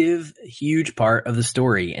active, huge part of the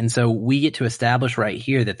story. And so we get to establish right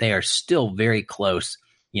here that they are still very close,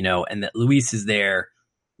 you know, and that Luis is there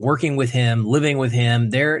working with him, living with him.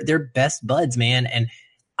 They're best buds, man. And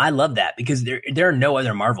I love that because there are no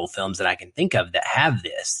other Marvel films that I can think of that have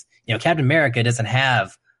this. You know, Captain America doesn't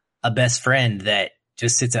have a best friend that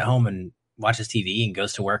just sits at home and watches TV and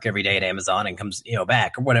goes to work every day at Amazon and comes, you know,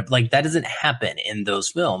 back or whatever. Like that doesn't happen in those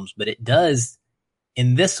films, but it does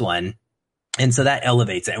in this one. And so that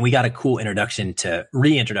elevates it. And we got a cool reintroduction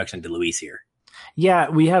to Luis here. Yeah,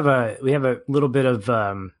 we have a little bit of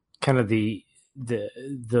kind of the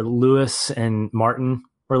Lewis and Martin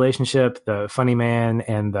relationship, the funny man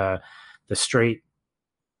and the straight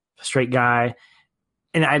guy.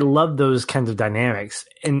 And I love those kinds of dynamics.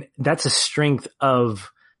 And that's a strength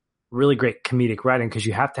of really great comedic writing because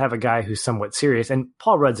you have to have a guy who's somewhat serious. And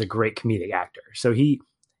Paul Rudd's a great comedic actor. So he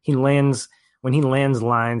lands, when he lands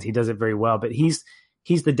lines, he does it very well. But he's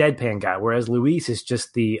the deadpan guy, whereas Luis is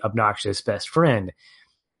just the obnoxious best friend.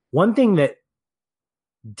 One thing that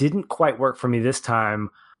didn't quite work for me this time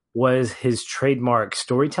was his trademark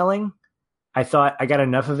storytelling. I thought I got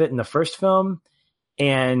enough of it in the first film,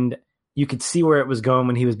 and you could see where it was going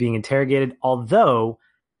when he was being interrogated, although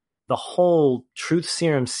the whole truth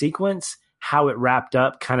serum sequence, how it wrapped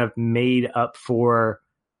up, kind of made up for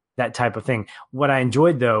that type of thing. What I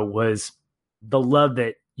enjoyed, though, was the love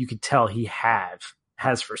that you could tell he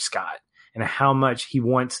has for Scott and how much he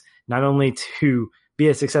wants not only to be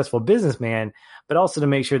a successful businessman, but also to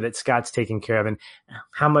make sure that Scott's taken care of, and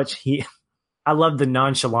how much I love the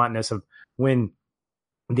nonchalantness of when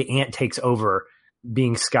the aunt takes over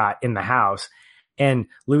being Scott in the house and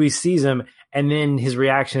Luis sees him, and then his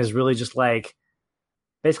reaction is really just like,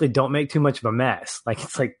 basically don't make too much of a mess. Like,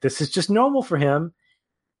 it's like, this is just normal for him.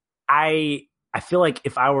 I feel like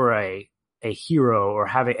if I were a hero or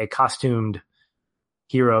have a costumed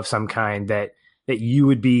hero of some kind, that you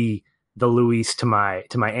would be the Luis to my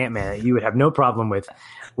Ant-Man. You would have no problem with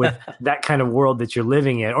that kind of world that you're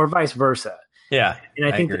living in, or vice versa. Yeah, and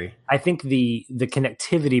I agree. I think the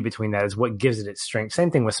connectivity between that is what gives it its strength. Same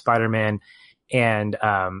thing with Spider-Man and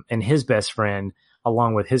his best friend,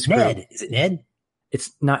 along with his crew. Ned. Is it Ned?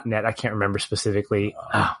 it's not Ned. I can't remember specifically.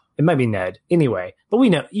 It might be Ned. Anyway, but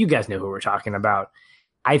you guys know who we're talking about.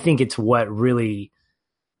 I think it's what really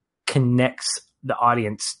connects the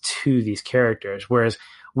audience to these characters. Whereas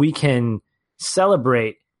we can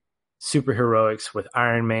celebrate superheroics with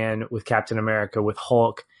Iron Man, with Captain America, with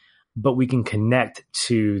Hulk, but we can connect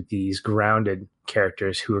to these grounded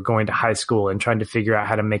characters who are going to high school and trying to figure out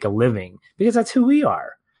how to make a living, because that's who we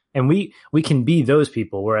are. And we can be those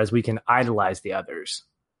people, whereas we can idolize the others.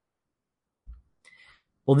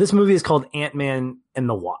 Well, this movie is called Ant-Man and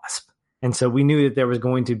the Wasp. And so we knew that there was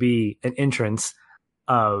going to be an entrance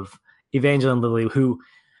of Evangeline Lilly, who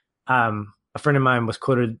a friend of mine was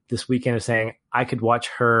quoted this weekend as saying, I could watch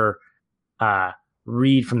her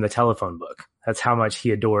read from the telephone book. That's how much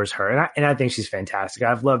he adores her. And I think she's fantastic.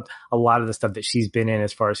 I've loved a lot of the stuff that she's been in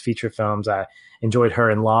as far as feature films. I enjoyed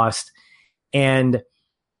her in Lost. And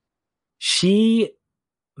she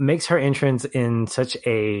makes her entrance in such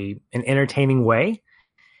an entertaining way.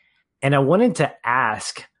 And I wanted to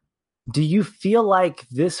ask, do you feel like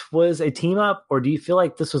this was a team up, or do you feel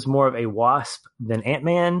like this was more of a Wasp than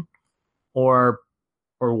Ant-Man, or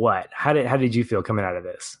what? How did you feel coming out of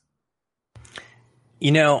this?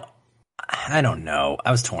 I don't know.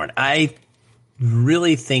 I was torn. I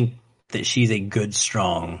really think that she's a good,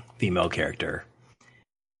 strong female character.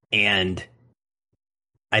 And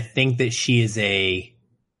I think that she is a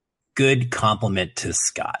good complement to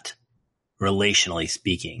Scott, relationally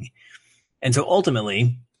speaking. And so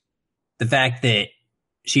ultimately, the fact that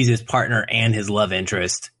she's his partner and his love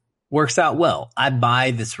interest works out well. I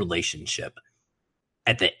buy this relationship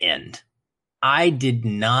at the end. I did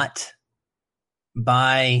not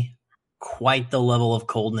buy quite the level of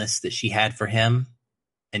coldness that she had for him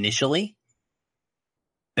initially,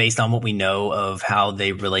 based on what we know of how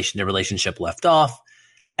their relationship left off.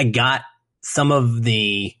 I got some of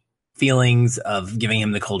the feelings of giving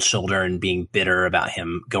him the cold shoulder and being bitter about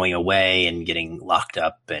him going away and getting locked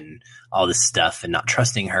up and all this stuff and not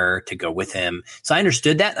trusting her to go with him. So I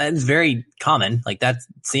understood that. It's very common. Like, that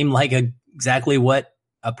seemed like exactly what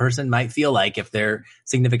a person might feel like if their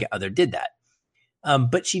significant other did that.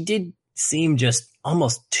 But she did seem just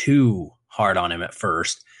almost too hard on him at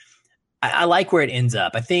first. I like where it ends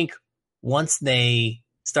up. I think once they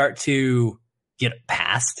start to get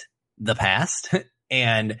past the past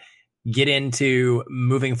and get into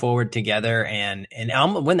moving forward together, and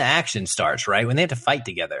when the action starts, right, when they have to fight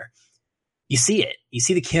together, you see it. You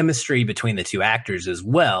see the chemistry between the two actors as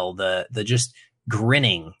well. The just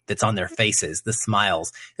grinning that's on their faces, the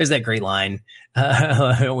smiles. There's that great line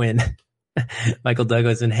when Michael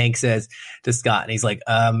Douglas and Hank says to Scott, and he's like,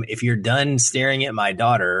 if you're done staring at my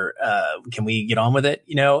daughter, can we get on with it?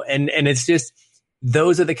 And it's just,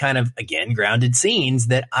 those are the kind of, again, grounded scenes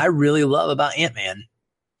that I really love about Ant-Man.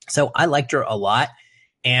 So I liked her a lot,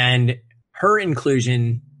 and her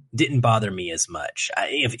inclusion didn't bother me as much.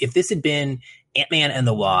 If this had been Ant-Man and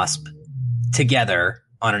the Wasp together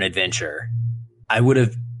on an adventure, I would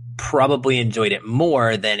have probably enjoyed it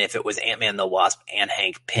more than if it was Ant-Man, the Wasp, and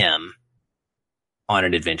Hank Pym on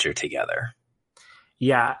an adventure together.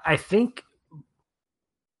 Yeah, I think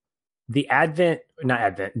the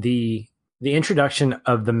introduction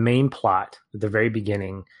of the main plot at the very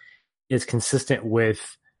beginning is consistent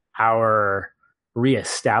with our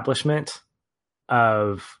reestablishment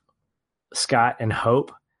of Scott and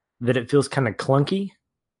Hope, that it feels kind of clunky.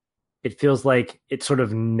 It feels like it's sort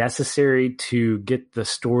of necessary to get the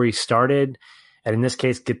story started, and in this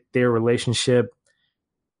case, get their relationship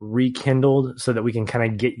rekindled so that we can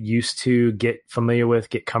kind of get used to, get familiar with,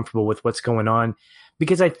 get comfortable with what's going on.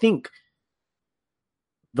 Because I think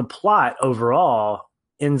the plot overall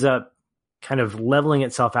ends up kind of leveling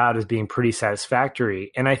itself out as being pretty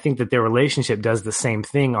satisfactory. And I think that their relationship does the same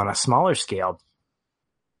thing on a smaller scale.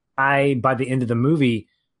 By the end of the movie,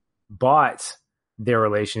 bought their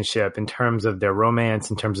relationship in terms of their romance,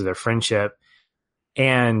 in terms of their friendship.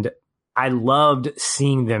 And I loved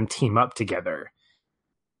seeing them team up together.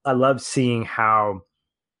 I loved seeing how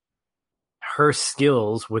her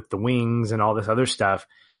skills with the wings and all this other stuff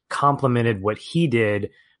complemented what he did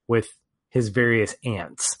with his various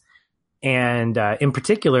ants. And in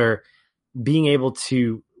particular, being able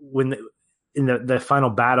to, in the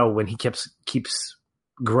final battle, when he keeps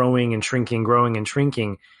growing and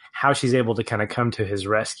shrinking, how she's able to kind of come to his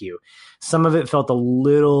rescue. Some of it felt a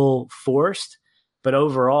little forced, but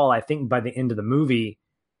overall, I think by the end of the movie,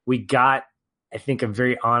 we got, I think, a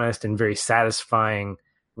very honest and very satisfying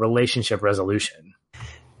relationship resolution.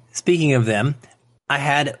 Speaking of them, I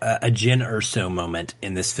had a Jyn Erso moment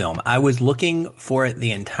in this film. I was looking for it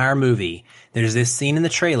the entire movie. There's this scene in the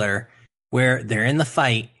trailer where they're in the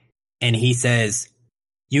fight and he says,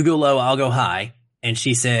 you go low, I'll go high. And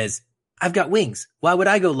she says, I've got wings. Why would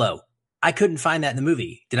I go low? I couldn't find that in the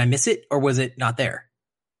movie. Did I miss it, or was it not there?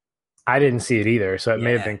 I didn't see it either, so it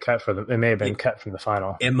may have been cut from the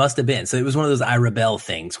final. It must have been. So it was one of those I Rebel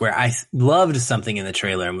things where I loved something in the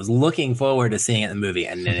trailer and was looking forward to seeing it in the movie,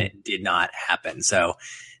 and then it did not happen. So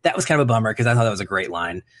that was kind of a bummer because I thought that was a great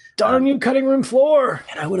line. Darn you, cutting room floor!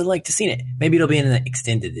 And I would have liked to seen it. Maybe it'll be in an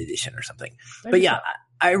extended edition or something. Maybe. But yeah,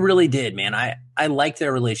 I really did, man. I liked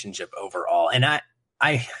their relationship overall, and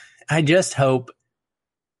I just hope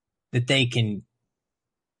that they can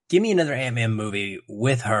give me another Ant-Man movie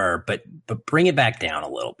with her, but bring it back down a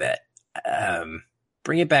little bit.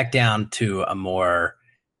 Bring it back down to a more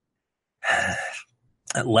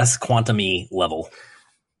less quantum-y level.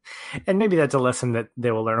 And maybe that's a lesson that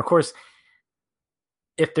they will learn. Of course,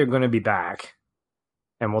 if they're going to be back,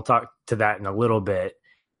 and we'll talk to that in a little bit,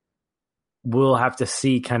 we'll have to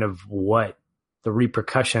see kind of what the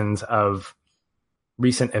repercussions of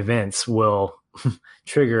recent events will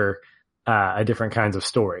trigger a different kinds of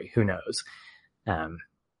story. Who knows? Well,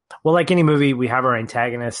 like any movie, we have our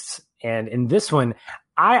antagonists. And in this one,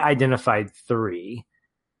 I identified 3.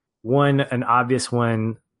 One, an obvious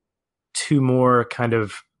one, 2 more kind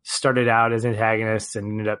of started out as antagonists and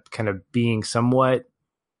ended up kind of being somewhat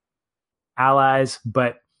allies.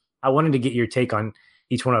 But I wanted to get your take on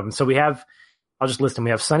each one of them. So we have, I'll just list them.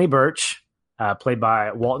 We have Sonny Birch, played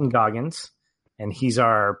by Walton Goggins. And he's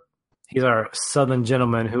our Southern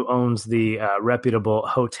gentleman who owns the reputable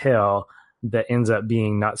hotel that ends up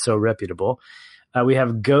being not so reputable. We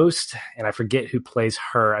have Ghost, and I forget who plays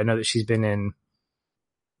her. I know that she's been in,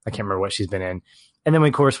 I can't remember what she's been in. And then,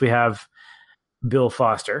 of course, we have Bill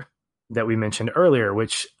Foster that we mentioned earlier,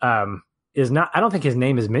 which is not, I don't think his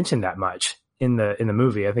name is mentioned that much in the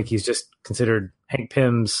movie. I think he's just considered Hank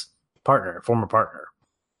Pym's partner, former partner.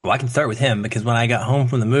 Well, I can start with him because when I got home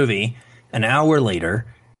from the movie an hour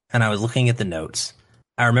later and I was looking at the notes,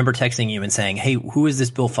 I remember texting you and saying, hey, who is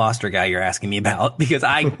this Bill Foster guy you're asking me about? Because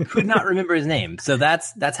I could not remember his name. So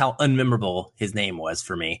that's how unmemorable his name was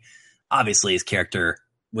for me. Obviously, his character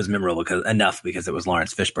was memorable because it was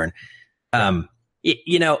Lawrence Fishburne.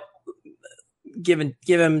 You know, give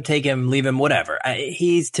him, take him, leave him, whatever.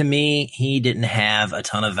 To me, he didn't have a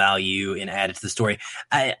ton of value and added to the story.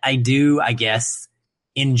 I do, I guess,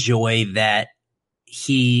 enjoy that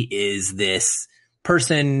he is this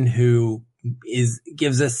person who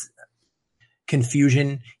gives us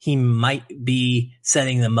confusion. He might be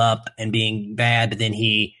setting them up and being bad, but then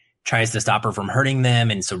he tries to stop her from hurting them.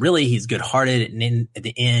 And so really he's good-hearted at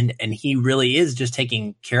the end, and he really is just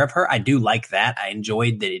taking care of her. I do like that. I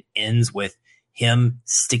enjoyed that it ends with him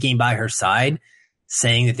sticking by her side,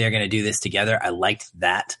 saying that they're going to do this together. I liked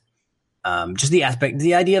that. Just the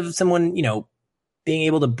idea of someone, you know, being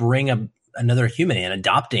able to bring another human in,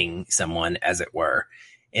 adopting someone, as it were,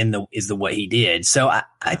 is the way he did. So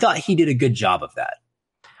I thought he did a good job of that.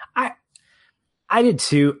 I did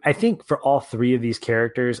too. I think for all 3 of these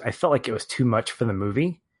characters, I felt like it was too much for the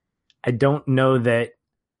movie. I don't know that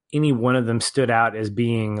any one of them stood out as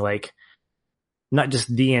being like not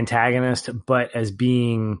just the antagonist, but as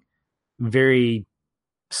being very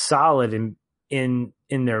solid in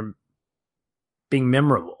their being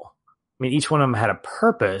memorable. I mean, each one of them had a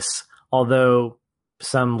purpose, although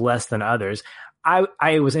some less than others.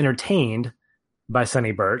 I was entertained by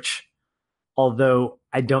Sonny Birch, although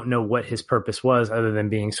I don't know what his purpose was other than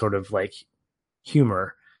being sort of like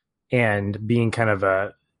humor and being kind of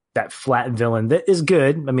that flat villain that is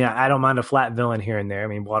good. I mean, I don't mind a flat villain here and there. I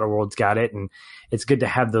mean, Waterworld's got it, and it's good to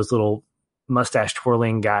have those little mustache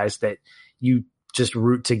twirling guys that you just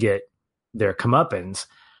root to get their comeuppance.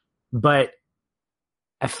 But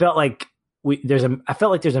I felt like there's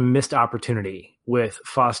a missed opportunity with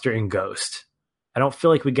Foster and Ghost. I don't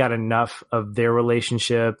feel like we got enough of their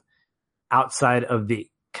relationship outside of the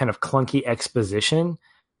kind of clunky exposition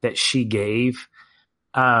that she gave.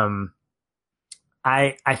 I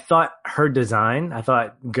thought I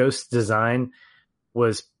thought Ghost's design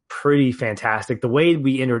was pretty fantastic. The way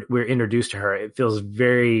we're introduced to her, it feels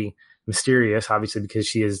very mysterious, obviously, because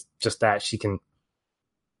she is just that. She can,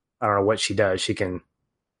 I don't know what she does. She can,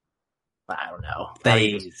 I don't know.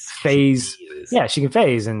 Phase. Yeah, she can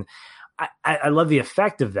phase. And I love the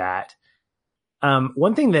effect of that.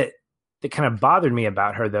 One thing that kind of bothered me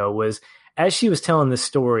about her, though, was as she was telling this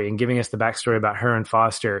story and giving us the backstory about her and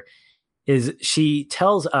Foster, is she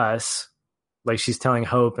tells us, like she's telling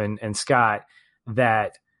Hope and Scott,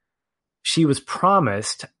 that she was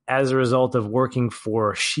promised as a result of working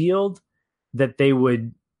for S.H.I.E.L.D. that they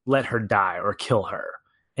would let her die or kill her.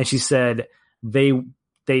 And she said they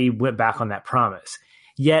went back on that promise.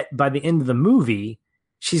 Yet by the end of the movie,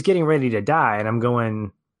 she's getting ready to die. And I'm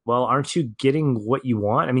going, well, aren't you getting what you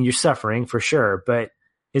want? I mean, you're suffering for sure, but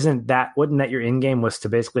wouldn't that your end game was to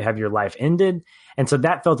basically have your life ended? And so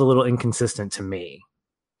that felt a little inconsistent to me.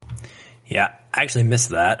 Yeah, I actually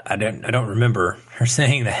missed that. I don't remember her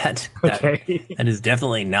saying that. Okay. That is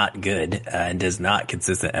definitely not good and is not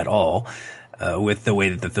consistent at all with the way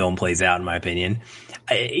that the film plays out, in my opinion.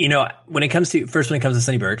 When it comes to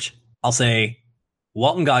Sonny Birch, I'll say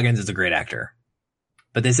Walton Goggins is a great actor,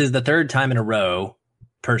 but this is the third time in a row,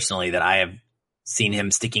 personally, that I have seen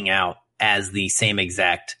him sticking out as the same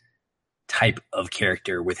exact type of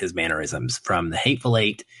character with his mannerisms, from The Hateful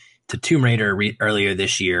Eight to Tomb Raider earlier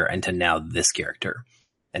this year and to now this character.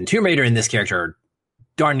 And Tomb Raider and this character are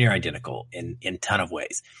darn near identical in a ton of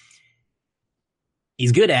ways.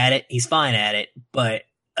 He's good at it. He's fine at it. But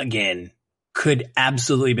again, could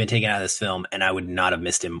absolutely been taken out of this film, and I would not have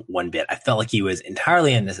missed him one bit. I felt like he was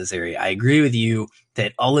entirely unnecessary. I agree with you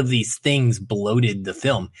that all of these things bloated the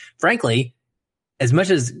film. Frankly, as much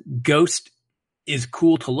as Ghost is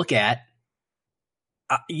cool to look at,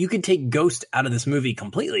 you could take Ghost out of this movie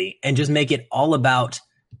completely and just make it all about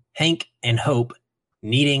Hank and Hope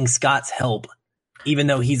needing Scott's help, even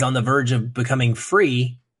though he's on the verge of becoming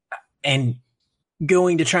free and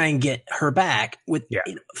going to try and get her back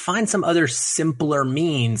find some other simpler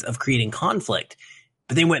means of creating conflict.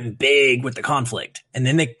 But they went big with the conflict, and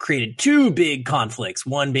then they created two big conflicts.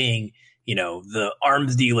 One being, the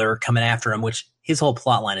arms dealer coming after him, which his whole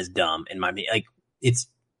plot line is dumb in my opinion. Like it's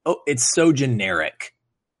so generic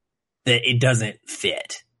that it doesn't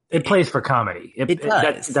fit. It plays for comedy. It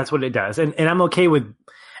does. That's what it does. And I'm okay with,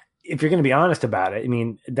 if you're going to be honest about it, I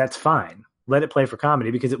mean, that's fine. Let it play for comedy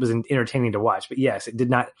because it was entertaining to watch. But yes, it did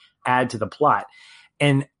not add to the plot.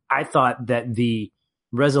 And I thought that the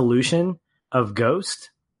resolution of Ghost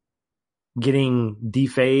getting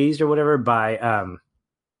dephased or whatever by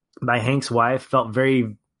Hank's wife felt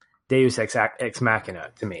very Deus ex machina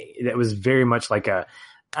to me. It was very much like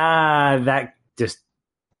that just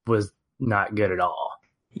was not good at all.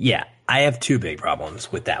 Yeah, I have two big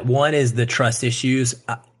problems with that. One is the trust issues.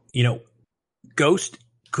 Ghost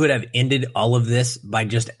could have ended all of this by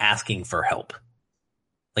just asking for help.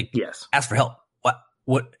 Yes. Ask for help.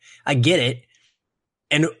 What? I get it.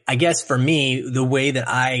 And I guess for me, the way that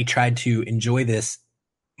I tried to enjoy this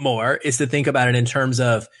more is to think about it in terms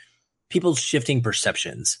of people's shifting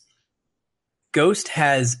perceptions. Ghost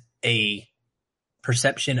has a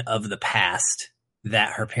perception of the past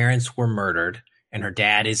that her parents were murdered and her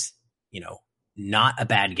dad is, not a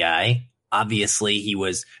bad guy. Obviously, he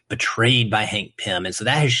was betrayed by Hank Pym. And so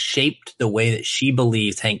that has shaped the way that she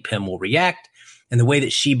believes Hank Pym will react and the way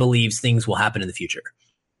that she believes things will happen in the future.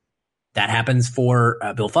 That happens for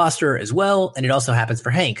Bill Foster as well. And it also happens for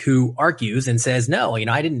Hank, who argues and says, no,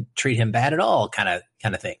 I didn't treat him bad at all, kind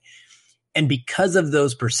of thing. And because of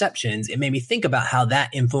those perceptions, it made me think about how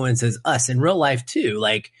that influences us in real life too.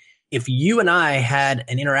 Like, if you and I had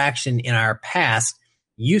an interaction in our past,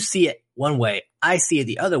 you see it one way, I see it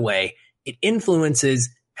the other way. It influences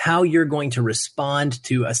how you're going to respond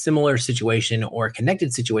to a similar situation or a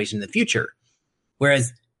connected situation in the future.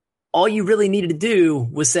 Whereas all you really needed to do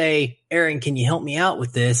was say, Aaron, can you help me out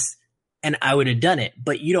with this? And I would have done it.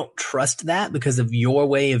 But you don't trust that because of your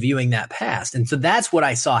way of viewing that past. And so that's what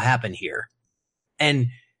I saw happen here. And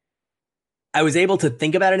I was able to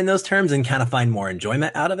think about it in those terms and kind of find more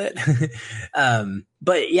enjoyment out of it.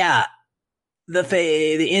 But yeah,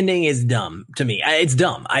 the ending is dumb to me. It's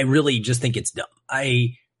dumb. I really just think it's dumb.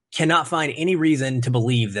 I cannot find any reason to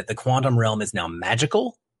believe that the quantum realm is now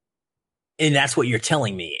magical. And that's what you're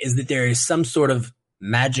telling me, is that there is some sort of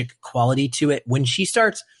magic quality to it. When she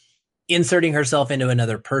starts inserting herself into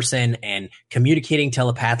another person and communicating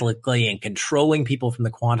telepathically and controlling people from the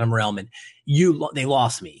quantum realm, and they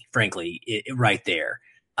lost me, frankly, right there.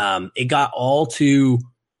 It got all too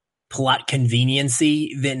plot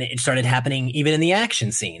conveniency. Then it started happening even in the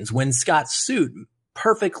action scenes when Scott's suit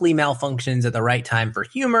perfectly malfunctions at the right time for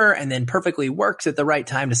humor and then perfectly works at the right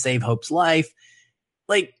time to save Hope's life.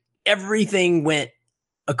 Like, everything went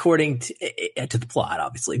according to the plot,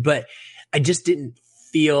 obviously, but I just didn't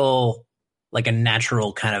feel like a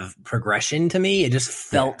natural kind of progression to me. It just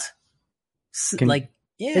felt it's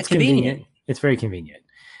convenient. It's very convenient.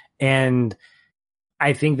 And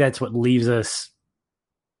I think that's what leaves us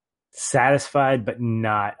satisfied, but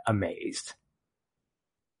not amazed.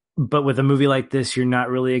 But with a movie like this, you're not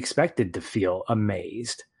really expected to feel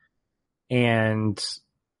amazed. And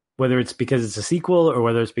whether it's because it's a sequel or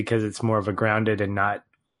whether it's because it's more of a grounded and not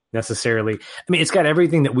necessarily, it's got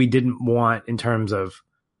everything that we didn't want in terms of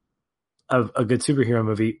a good superhero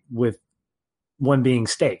movie, with one being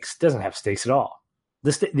stakes. It doesn't have stakes at all.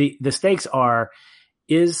 The stakes are,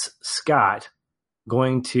 is Scott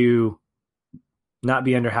going to not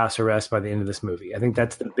be under house arrest by the end of this movie? I think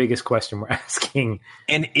that's the biggest question we're asking.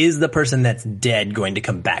 And is the person that's dead going to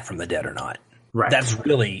come back from the dead or not? Right. That's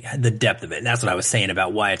really the depth of it. And that's what I was saying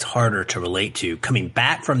about why it's harder to relate to coming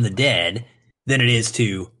back from the dead than it is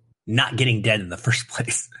to not getting dead in the first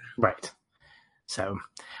place. Right. So,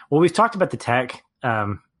 well, we've talked about the tech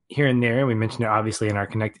here and there. We mentioned it obviously in our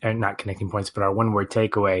not connecting points, but our one word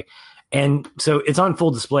takeaway. And so it's on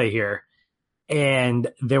full display here. And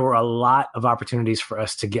there were a lot of opportunities for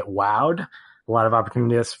us to get wowed, a lot of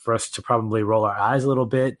opportunities for us to probably roll our eyes a little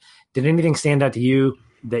bit. Did anything stand out to you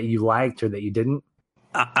that you liked or that you didn't?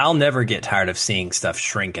 I'll never get tired of seeing stuff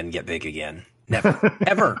shrink and get big again. Never.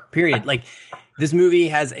 Ever. Period. Like, this movie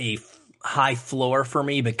has a high floor for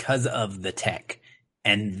me because of the tech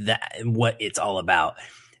and that what it's all about.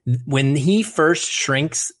 When he first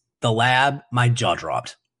shrinks the lab, my jaw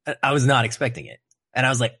dropped. I was not expecting it. And I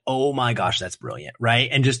was like, oh my gosh, that's brilliant. Right.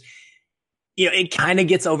 And just, it kind of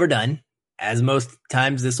gets overdone, as most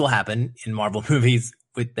times this will happen in Marvel movies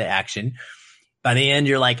with the action. By the end,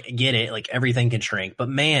 you're like, get it. Like, everything can shrink. But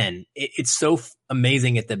man, it's so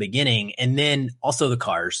amazing at the beginning. And then also the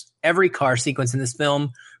cars. Every car sequence in this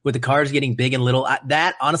film with the cars getting big and little,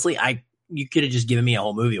 that honestly, you could have just given me a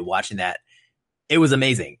whole movie of watching that. It was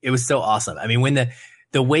amazing. It was so awesome. I mean, when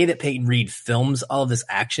the way that Peyton Reed films all of this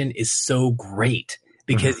action is so great,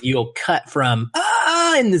 because you'll cut from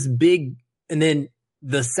and this big, and then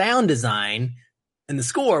the sound design and the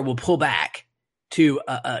score will pull back to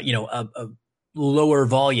a lower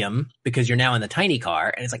volume because you're now in the tiny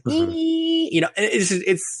car, and it's like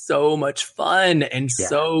it's so much fun and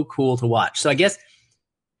so cool to watch. So I guess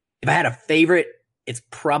if I had a favorite, it's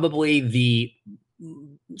probably the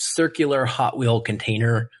circular Hot Wheel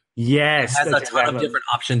container. Yes, it has a ton of different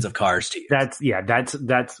options of cars to use.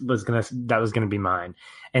 That was gonna be mine.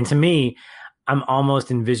 And to me, I'm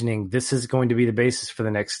almost envisioning this is going to be the basis for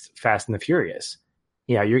the next Fast and the Furious.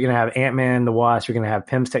 Yeah, you're gonna have Ant-Man, the Wasp, you're gonna have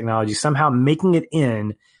PIM's technology somehow making it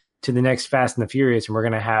in to the next Fast and the Furious, and we're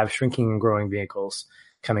gonna have shrinking and growing vehicles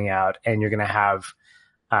coming out, and you're gonna have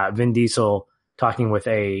Vin Diesel talking with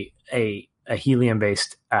a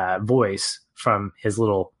helium-based voice from his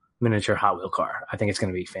little miniature Hot Wheel car. I think it's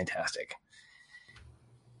going to be fantastic.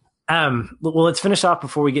 Well, let's finish off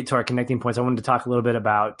before we get to our connecting points. I wanted to talk a little bit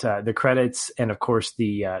about the credits and, of course,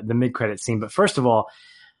 the mid-credit scene. But first of all,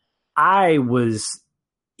 I was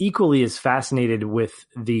equally as fascinated with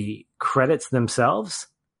the credits themselves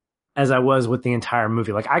as I was with the entire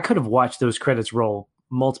movie. Like, I could have watched those credits roll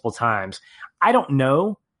multiple times. I don't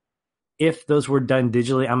know if those were done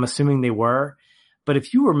digitally. I'm assuming they were. But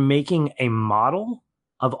if you were making a model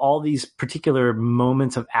of all these particular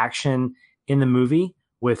moments of action in the movie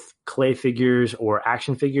with clay figures or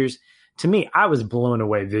action figures, to me, I was blown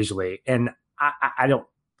away visually. And I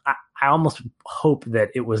almost hope that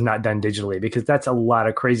it was not done digitally, because that's a lot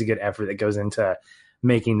of crazy good effort that goes into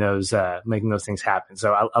making those things happen.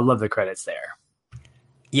 So I love the credits there.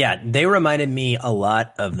 Yeah, they reminded me a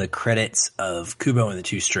lot of the credits of Kubo and the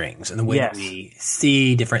Two Strings, and the way that we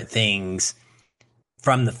see different things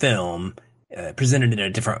from the film presented in a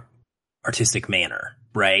different artistic manner,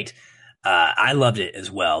 right? I loved it as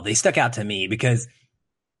well. They stuck out to me because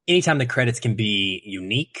anytime the credits can be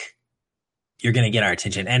unique, you're going to get our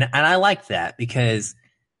attention. And I like that, because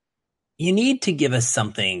you need to give us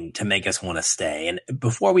something to make us want to stay. And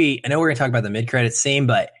I know we're going to talk about the mid-credits scene,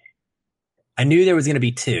 but I knew there was going to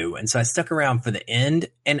be two. And so I stuck around for the end,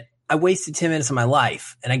 and I wasted 10 minutes of my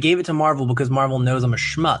life, and I gave it to Marvel because Marvel knows I'm a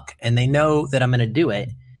schmuck and they know that I'm going to do it.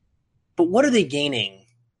 But what are they gaining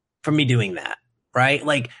from me doing that? Right?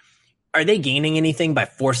 Like, are they gaining anything by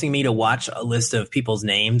forcing me to watch a list of people's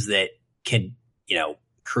names that can,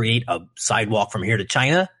 create a sidewalk from here to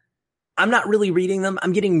China? I'm not really reading them.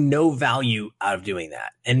 I'm getting no value out of doing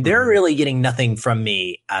that. And they're really getting nothing from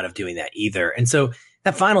me out of doing that either. And so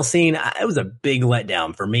that final scene, it was a big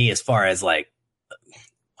letdown for me, as far as like,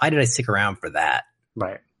 why did I stick around for that?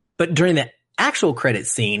 Right. But during the actual credit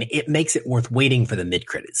scene, it makes it worth waiting for the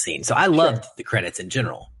mid-credit scene. So I loved the credits in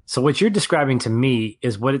general. So what you're describing to me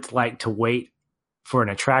is what it's like to wait for an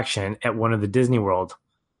attraction at one of the Disney World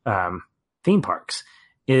theme parks.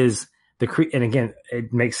 And again,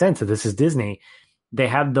 it makes sense that this is Disney. They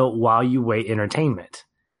have the while you wait entertainment.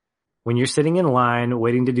 When you're sitting in line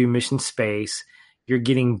waiting to do Mission Space, you're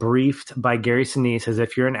getting briefed by Gary Sinise as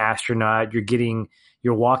if you're an astronaut.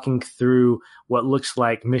 You're walking through what looks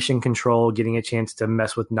like mission control, getting a chance to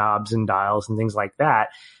mess with knobs and dials and things like that.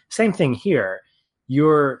 Same thing here.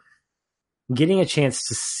 You're getting a chance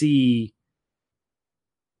to see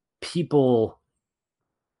people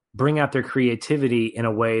bring out their creativity in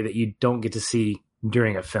a way that you don't get to see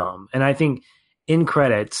during a film. And I think end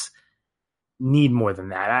credits need more than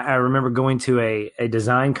that. I remember going to a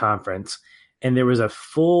design conference, and there was a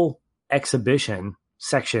full exhibition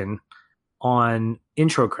section on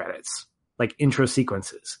intro credits, like intro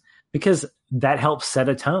sequences, because that helps set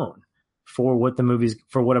a tone for what a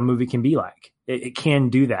movie can be like. It can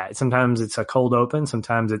do that. Sometimes it's a cold open.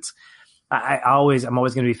 Sometimes it's, I'm always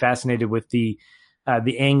going to be fascinated with the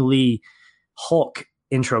Ang Lee Hulk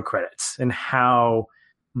intro credits and how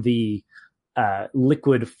the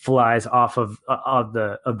liquid flies off of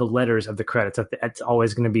the letters of the credits. That's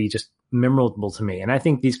always going to be just memorable to me. And I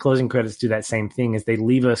think these closing credits do that same thing, as they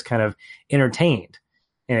leave us kind of entertained,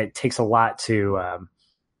 and it takes a lot to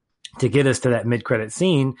get us to that mid-credit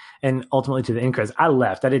scene and ultimately to the end credits. I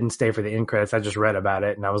left. I didn't stay for the end credits. I just read about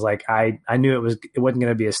it, and I was like, I knew it wasn't going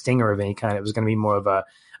to be a stinger of any kind. It was going to be more of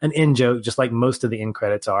an end joke, just like most of the end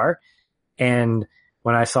credits are. And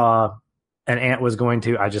when I saw an ant was going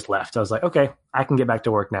to, I just left. I was like, okay, I can get back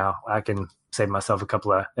to work now. I can save myself a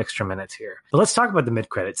couple of extra minutes here. But let's talk about the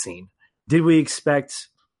mid-credit scene. Did we expect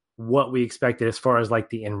what we expected as far as like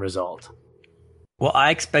the end result? Well,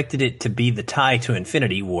 I expected it to be the tie to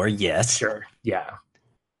Infinity War, yes. Sure, yeah.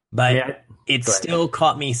 But it still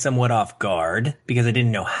caught me somewhat off guard because I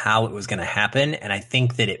didn't know how it was going to happen. And I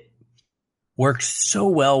think that it worked so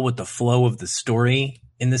well with the flow of the story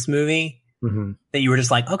in this movie that you were just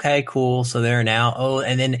like, okay, cool. So there now. Oh,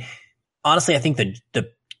 and then honestly, I think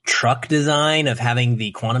the truck design of having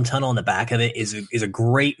the quantum tunnel in the back of it is a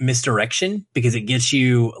great misdirection, because it gets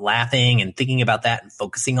you laughing and thinking about that and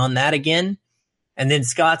focusing on that again. And then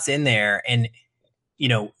Scott's in there, and, you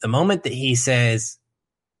know, the moment that he says,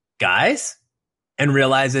 guys, and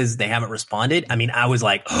realizes they haven't responded, I mean, I was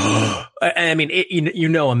like, oh. I mean,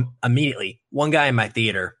 immediately, one guy in my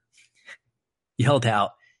theater yelled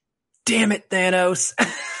out, damn it, Thanos.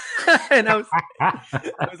 And I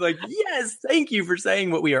was like, yes, thank you for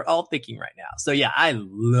saying what we are all thinking right now. So yeah, I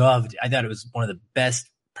loved it. I thought it was one of the best,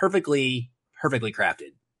 perfectly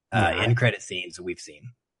crafted end credit scenes we've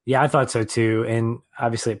seen. Yeah, I thought so too. And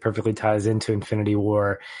obviously it perfectly ties into Infinity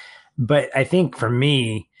War. But I think for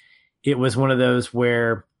me, it was one of those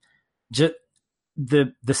where just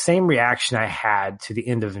the same reaction I had to the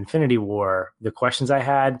end of Infinity War, the questions I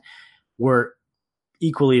had were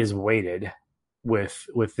equally as weighted with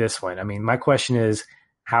this one. I mean, my question is,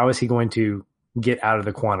 how is he going to get out of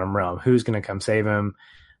the quantum realm? Who's going to come save him?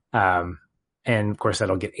 And of course,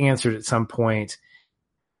 that'll get answered at some point.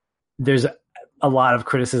 There's a lot of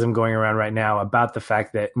criticism going around right now about the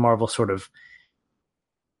fact that Marvel sort of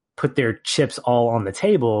put their chips all on the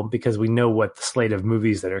table because we know what the slate of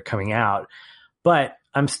movies that are coming out. But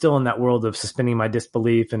I'm still in that world of suspending my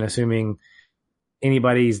disbelief and assuming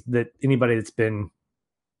anybody that's been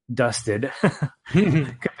dusted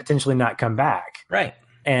could potentially not come back. Right.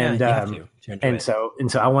 And so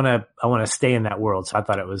I want to stay in that world. So I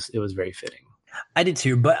thought it was very fitting. I did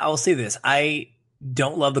too, but I'll say this. I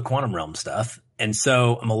don't love the quantum realm stuff. And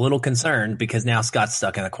so I'm a little concerned because now Scott's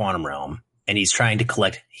stuck in the quantum realm and he's trying to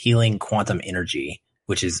collect healing quantum energy,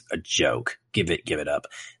 which is a joke. Give it up.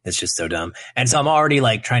 That's just so dumb. And so I'm already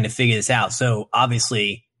like trying to figure this out. So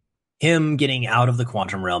obviously him getting out of the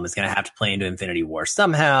quantum realm is going to have to play into Infinity War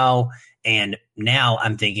somehow. And now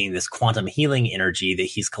I'm thinking this quantum healing energy that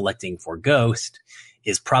he's collecting for Ghost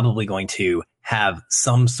is probably going to have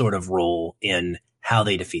some sort of role in how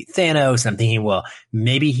they defeat Thanos. And I'm thinking, well,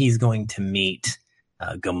 maybe he's going to meet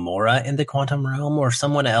Gamora in the quantum realm or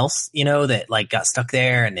someone else, that like got stuck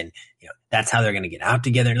there. And then, that's how they're going to get out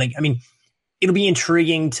together. Like, I mean, it'll be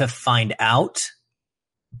intriguing to find out,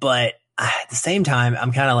 but at the same time,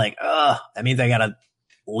 I'm kind of like, that means I got to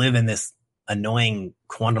live in this annoying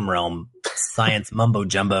quantum realm science mumbo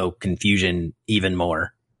jumbo confusion even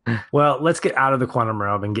more. Well, let's get out of the quantum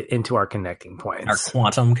realm and get into our connecting points. Our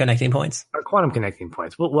quantum connecting points? Our quantum connecting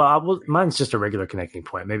points. Well, mine's just a regular connecting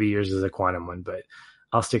point. Maybe yours is a quantum one, but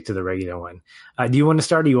I'll stick to the regular one. Do you want to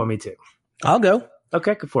start or do you want me to? I'll go.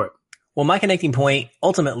 Okay, go for it. Well, my connecting point,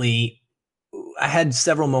 ultimately, I had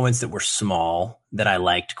several moments that were small that I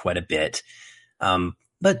liked quite a bit.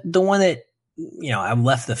 But the one that, I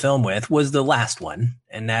left the film with was the last one.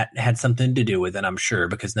 And that had something to do with it, I'm sure,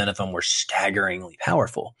 because none of them were staggeringly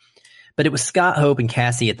powerful. But it was Scott, Hope, and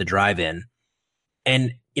Cassie at the drive-in.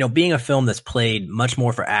 And, being a film that's played much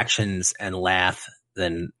more for actions and laugh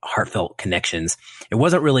than heartfelt connections, it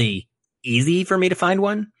wasn't really easy for me to find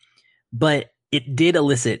one. But it did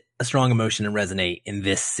elicit a strong emotion and resonate in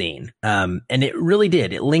this scene. And it really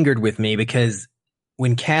did. It lingered with me because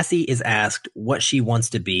when Cassie is asked what she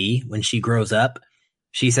wants to be when she grows up,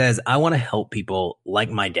 She says, I want to help people like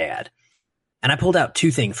my dad. And I pulled out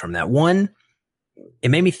two things from that. One,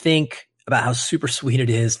 it made me think about how super sweet it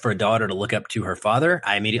is for a daughter to look up to her father.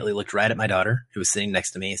 I immediately looked right at my daughter, who was sitting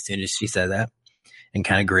next to me as soon as she said that, and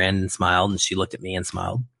kind of grinned and smiled, and she looked at me and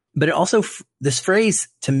smiled. But it also, this phrase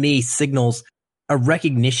to me signals a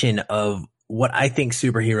recognition of what I think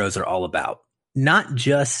superheroes are all about. Not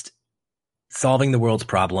just solving the world's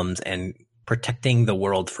problems and protecting the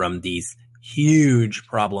world from these huge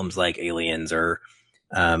problems like aliens or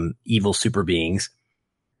evil super beings,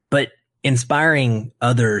 but inspiring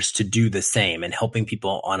others to do the same and helping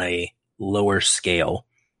people on a lower scale.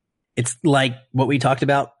 It's like what we talked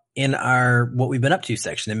about in our what we've been up to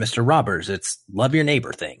section in Mr. Robbers. It's love your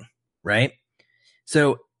neighbor thing, right?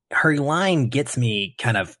 So her line gets me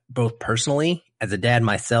kind of both personally as a dad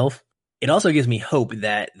myself. It also gives me hope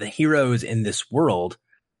that the heroes in this world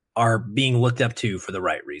are being looked up to for the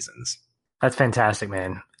right reasons. That's fantastic,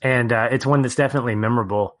 man. And it's one that's definitely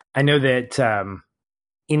memorable. I know that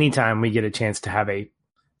anytime we get a chance to have a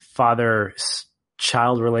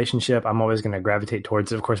father-child relationship, I'm always going to gravitate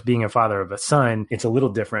towards it. Of course, being a father of a son, it's a little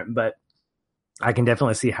different, but I can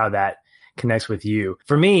definitely see how that connects with you.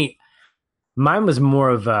 For me, mine was more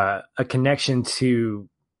of a connection to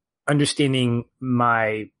understanding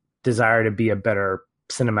my desire to be a better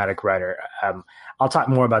cinematic writer. I'll talk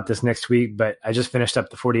more about this next week, but I just finished up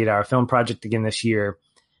the 48-hour film project again this year.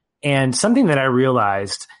 And something that I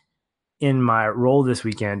realized in my role this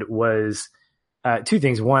weekend was two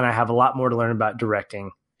things. One, I have a lot more to learn about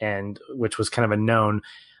directing, and which was kind of a known,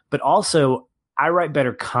 but also I write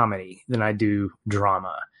better comedy than I do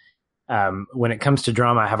drama. When it comes to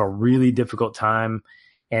drama, I have a really difficult time.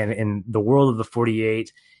 And in the world of the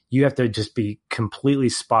 48, you have to just be completely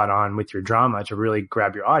spot on with your drama to really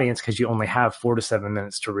grab your audience, because you only have 4 to 7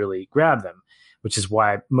 minutes to really grab them, which is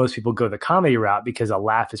why most people go the comedy route, because a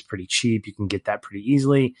laugh is pretty cheap. You can get that pretty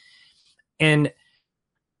easily. And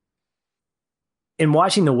in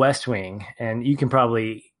watching The West Wing, and you can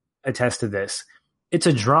probably attest to this, it's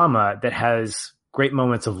a drama that has great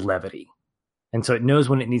moments of levity. And so it knows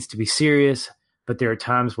when it needs to be serious, but there are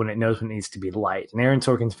times when it knows when it needs to be light. And Aaron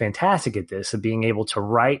Sorkin's fantastic at this, of being able to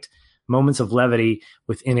write moments of levity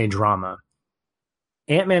within a drama.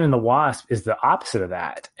 Ant-Man and the Wasp is the opposite of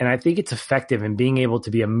that. And I think it's effective in being able to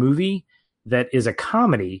be a movie that is a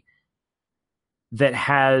comedy that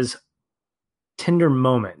has tender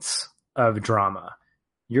moments of drama.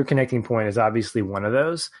 Your Connecting Point is obviously one of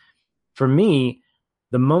those. For me,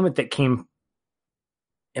 the moment that came,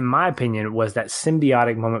 in my opinion, was that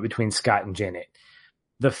symbiotic moment between Scott and Janet.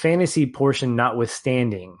 The fantasy portion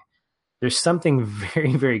notwithstanding, there's something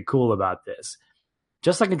very, very cool about this.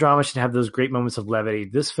 Just like a drama should have those great moments of levity,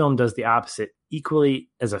 this film does the opposite, equally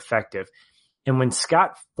as effective. And when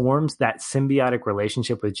Scott forms that symbiotic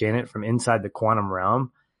relationship with Janet from inside the quantum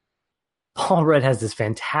realm, Paul Rudd has this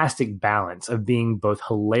fantastic balance of being both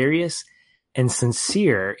hilarious and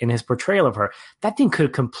sincere in his portrayal of her. That thing could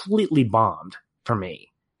have completely bombed for me.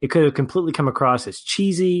 It could have completely come across as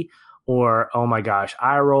cheesy or, oh my gosh,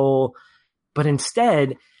 eye roll. But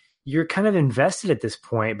instead, you're kind of invested at this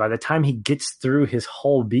point. By the time he gets through his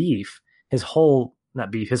whole his whole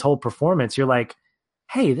performance, you're like,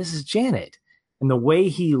 hey, this is Janet. And the way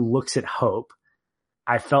he looks at Hope,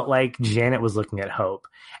 I felt like Janet was looking at Hope.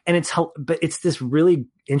 And it's this really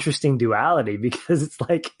interesting duality, because it's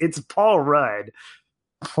like, it's Paul Rudd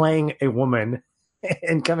playing a woman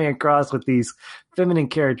and coming across with these feminine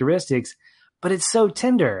characteristics, but it's so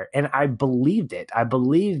tender. And I believed it. I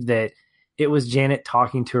believed that it was Janet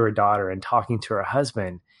talking to her daughter and talking to her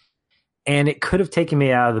husband. And it could have taken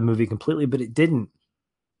me out of the movie completely, but it didn't.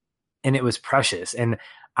 And it was precious. And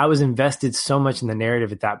I was invested so much in the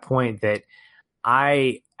narrative at that point that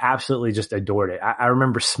I absolutely just adored it. I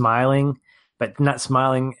remember smiling, but not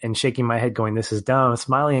smiling and shaking my head going, this is dumb.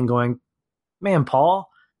 Smiling and going, man, Paul,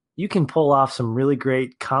 you can pull off some really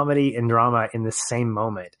great comedy and drama in the same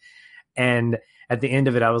moment. And at the end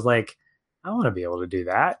of it, I was like, I want to be able to do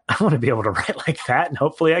that. I want to be able to write like that, and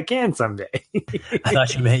hopefully I can someday. I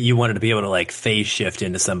thought you meant you wanted to be able to like phase shift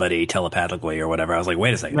into somebody telepathically or whatever. I was like,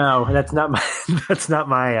 wait a second. No, that's not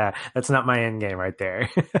my end game right there.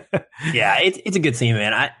 Yeah, it's a good scene,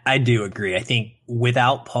 man. I do agree. I think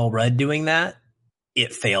without Paul Rudd doing that,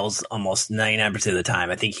 it fails almost 99% of the time.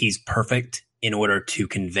 I think he's perfect in order to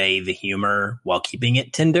convey the humor while keeping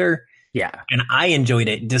it tender. Yeah. And I enjoyed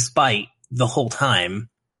it despite the whole time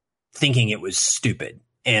thinking it was stupid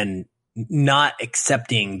and not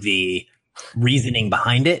accepting the reasoning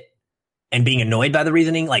behind it and being annoyed by the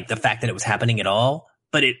reasoning, like the fact that it was happening at all.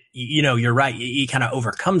 But it, you're right. He kind of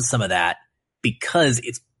overcomes some of that because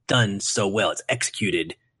it's done so well. It's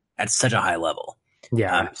executed at such a high level.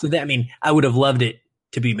 Yeah. So that, I mean, I would have loved it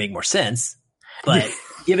to make more sense, but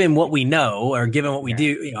given what we know or given what we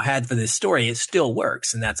do, had for this story, it still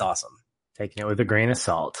works. And that's awesome. Taking it with a grain of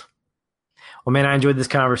salt. Well, man, I enjoyed this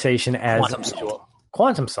conversation as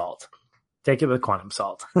quantum salt. Take it with quantum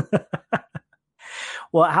salt.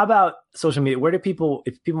 Well, how about social media? Where do people,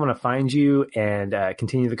 if people want to find you and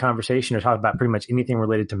continue the conversation or talk about pretty much anything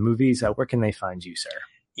related to movies, where can they find you, sir?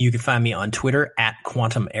 You can find me on Twitter at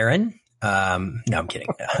Quantum Aaron. No, I'm kidding.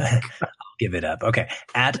 I'll give it up. Okay.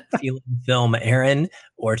 At Feelin Film Aaron,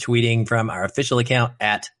 or tweeting from our official account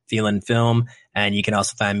at Feelin Film. And you can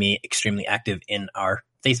also find me extremely active in our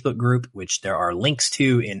Facebook group, which there are links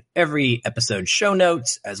to in every episode show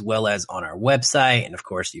notes, as well as on our website. And of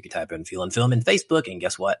course, you can type in Feelin Film in Facebook, and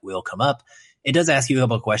guess what? We'll come up. It does ask you a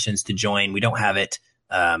couple of questions to join. We don't have it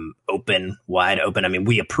wide open. I mean,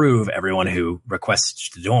 we approve everyone who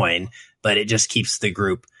requests to join, but it just keeps the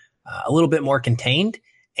group a little bit more contained.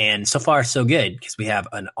 And so far, so good, because we have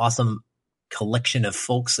an awesome collection of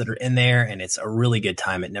folks that are in there, and it's a really good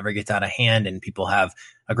time. It never gets out of hand, and people have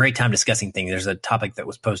a great time discussing things. There's a topic that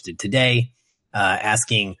was posted today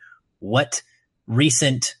asking what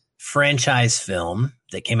recent franchise film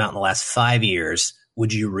that came out in the last 5 years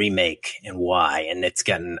would you remake and why? And it's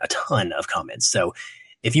gotten a ton of comments. So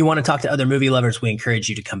if you want to talk to other movie lovers, we encourage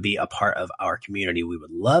you to come be a part of our community. We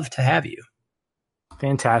would love to have you.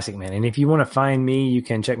 Fantastic, man. And if you want to find me, you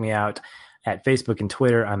can check me out at Facebook and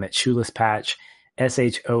Twitter. I'm at Shoeless Patch,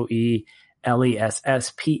 ShoelessPatch.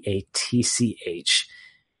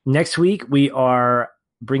 Next week, we are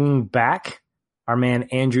bringing back our man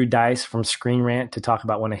Andrew Dice from Screen Rant to talk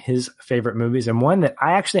about one of his favorite movies, and one that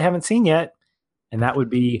I actually haven't seen yet, and that would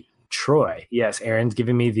be Troy. Yes, Aaron's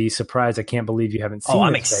giving me the surprise. I can't believe you haven't seen it. Oh,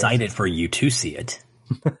 I'm excited for you to see it.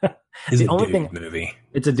 It's a dude movie.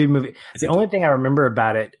 It's a dude movie. The only thing I remember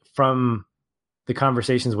about it from the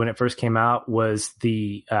conversations when it first came out was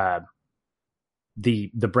the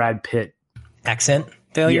Brad Pitt accent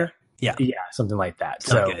failure. Yeah, something like that.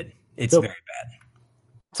 It's not good. It's very bad.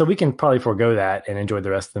 So we can probably forego that and enjoy the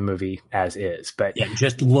rest of the movie as is. But yeah,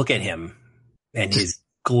 just look at him and his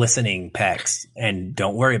glistening pecs, and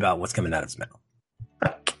don't worry about what's coming out of his mouth.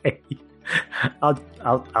 Okay,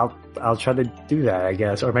 I'll try to do that, I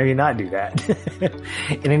guess, or maybe not do that.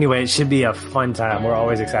 And anyway, it should be a fun time. We're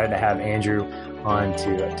always excited to have Andrew on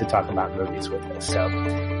to talk about movies with us.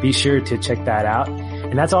 So be sure to check that out.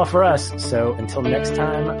 And that's all for us. So until next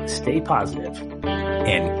time, stay positive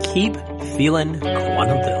and keep feeling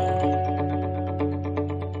quantum film.